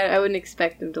 yeah, I mean, I wouldn't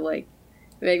expect him to like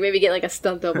maybe get like a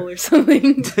stunt double or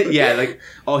something. Yeah, like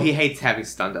he hates having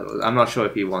stunt doubles. I'm not sure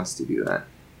if he wants to do that.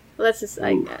 Well, that's just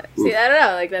like, Ooh. see, I don't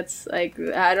know, like that's like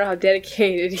I don't know how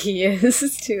dedicated he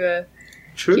is to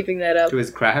True. keeping that up. To his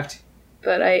craft.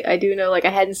 but I do know, like, I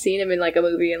hadn't seen him in, like, a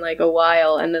movie in, like, a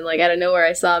while, and then, like, out of nowhere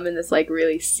I saw him in this, like,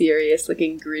 really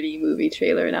serious-looking, gritty movie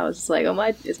trailer, and I was just like,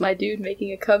 is my dude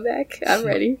making a comeback? I'm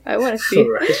ready. I want to see it.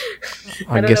 Right.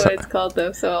 I don't know what it's called,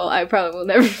 though, so I probably will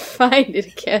never find it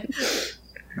again.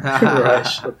 Right,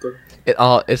 shut the-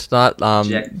 It's not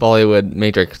Bollywood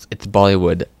Matrix. It's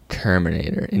Bollywood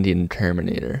Terminator, Indian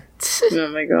Terminator. Oh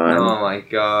my god. Oh my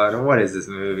god, what is this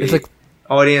movie? It's like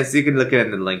Audience, you can look at it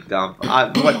in the link dump.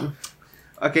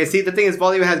 Okay, see, the thing is,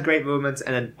 Bollywood has great moments,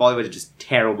 and then Bollywood is just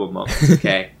terrible moments,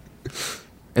 okay?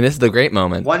 And this is the great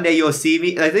moment. One day you'll see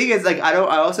me. The thing is, like, I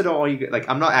also don't want you. Like,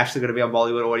 I'm not actually going to be on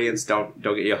Bollywood Audience. Don't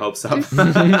get your hopes up.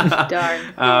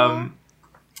 Darn.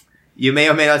 You may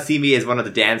or may not see me as one of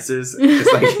the dancers.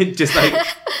 Just like,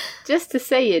 just to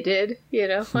say you did, you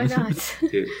know, why not?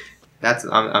 dude,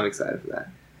 I'm excited for that.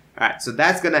 All right, so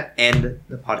that's gonna end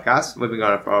the podcast. We've been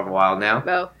going for a while now.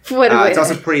 Oh, what a way it's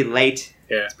also pretty late.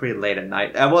 Yeah. It's pretty late at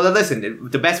night. Well, listen,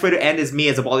 the best way to end is me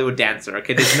as a Bollywood dancer,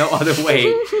 okay? There's no other way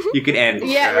you could end.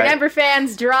 Yeah, all right? remember,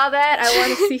 fans, draw that. I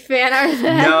want to see fan art of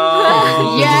that.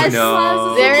 No. Yes.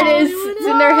 No. There it is. It's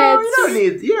in their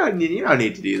heads. You don't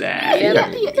need to do that. Yeah. You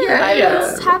don't need to do that.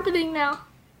 It's happening now.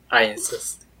 I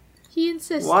insist. He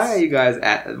insists. Why are you guys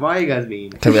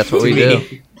mean? Because that's what we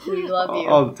do. We love you.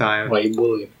 All the time. Why you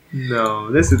bully? No,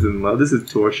 this isn't love. This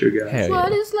is torture, guys. Hell yeah.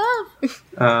 What is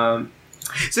love?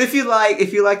 So if you like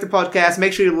the podcast,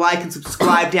 make sure you like and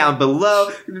subscribe down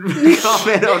below.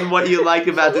 Comment on what you like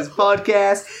about this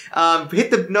podcast.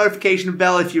 Hit the notification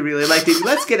bell if you really liked it.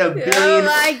 Let's get a billion. Oh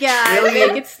my god, billion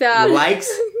make it stop. likes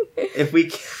if we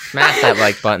can. Smash that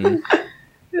like button.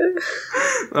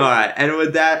 All right, and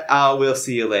with that, we'll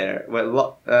see you later.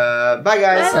 Bye,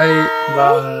 guys.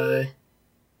 Bye.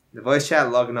 The voice chat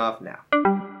logging off now.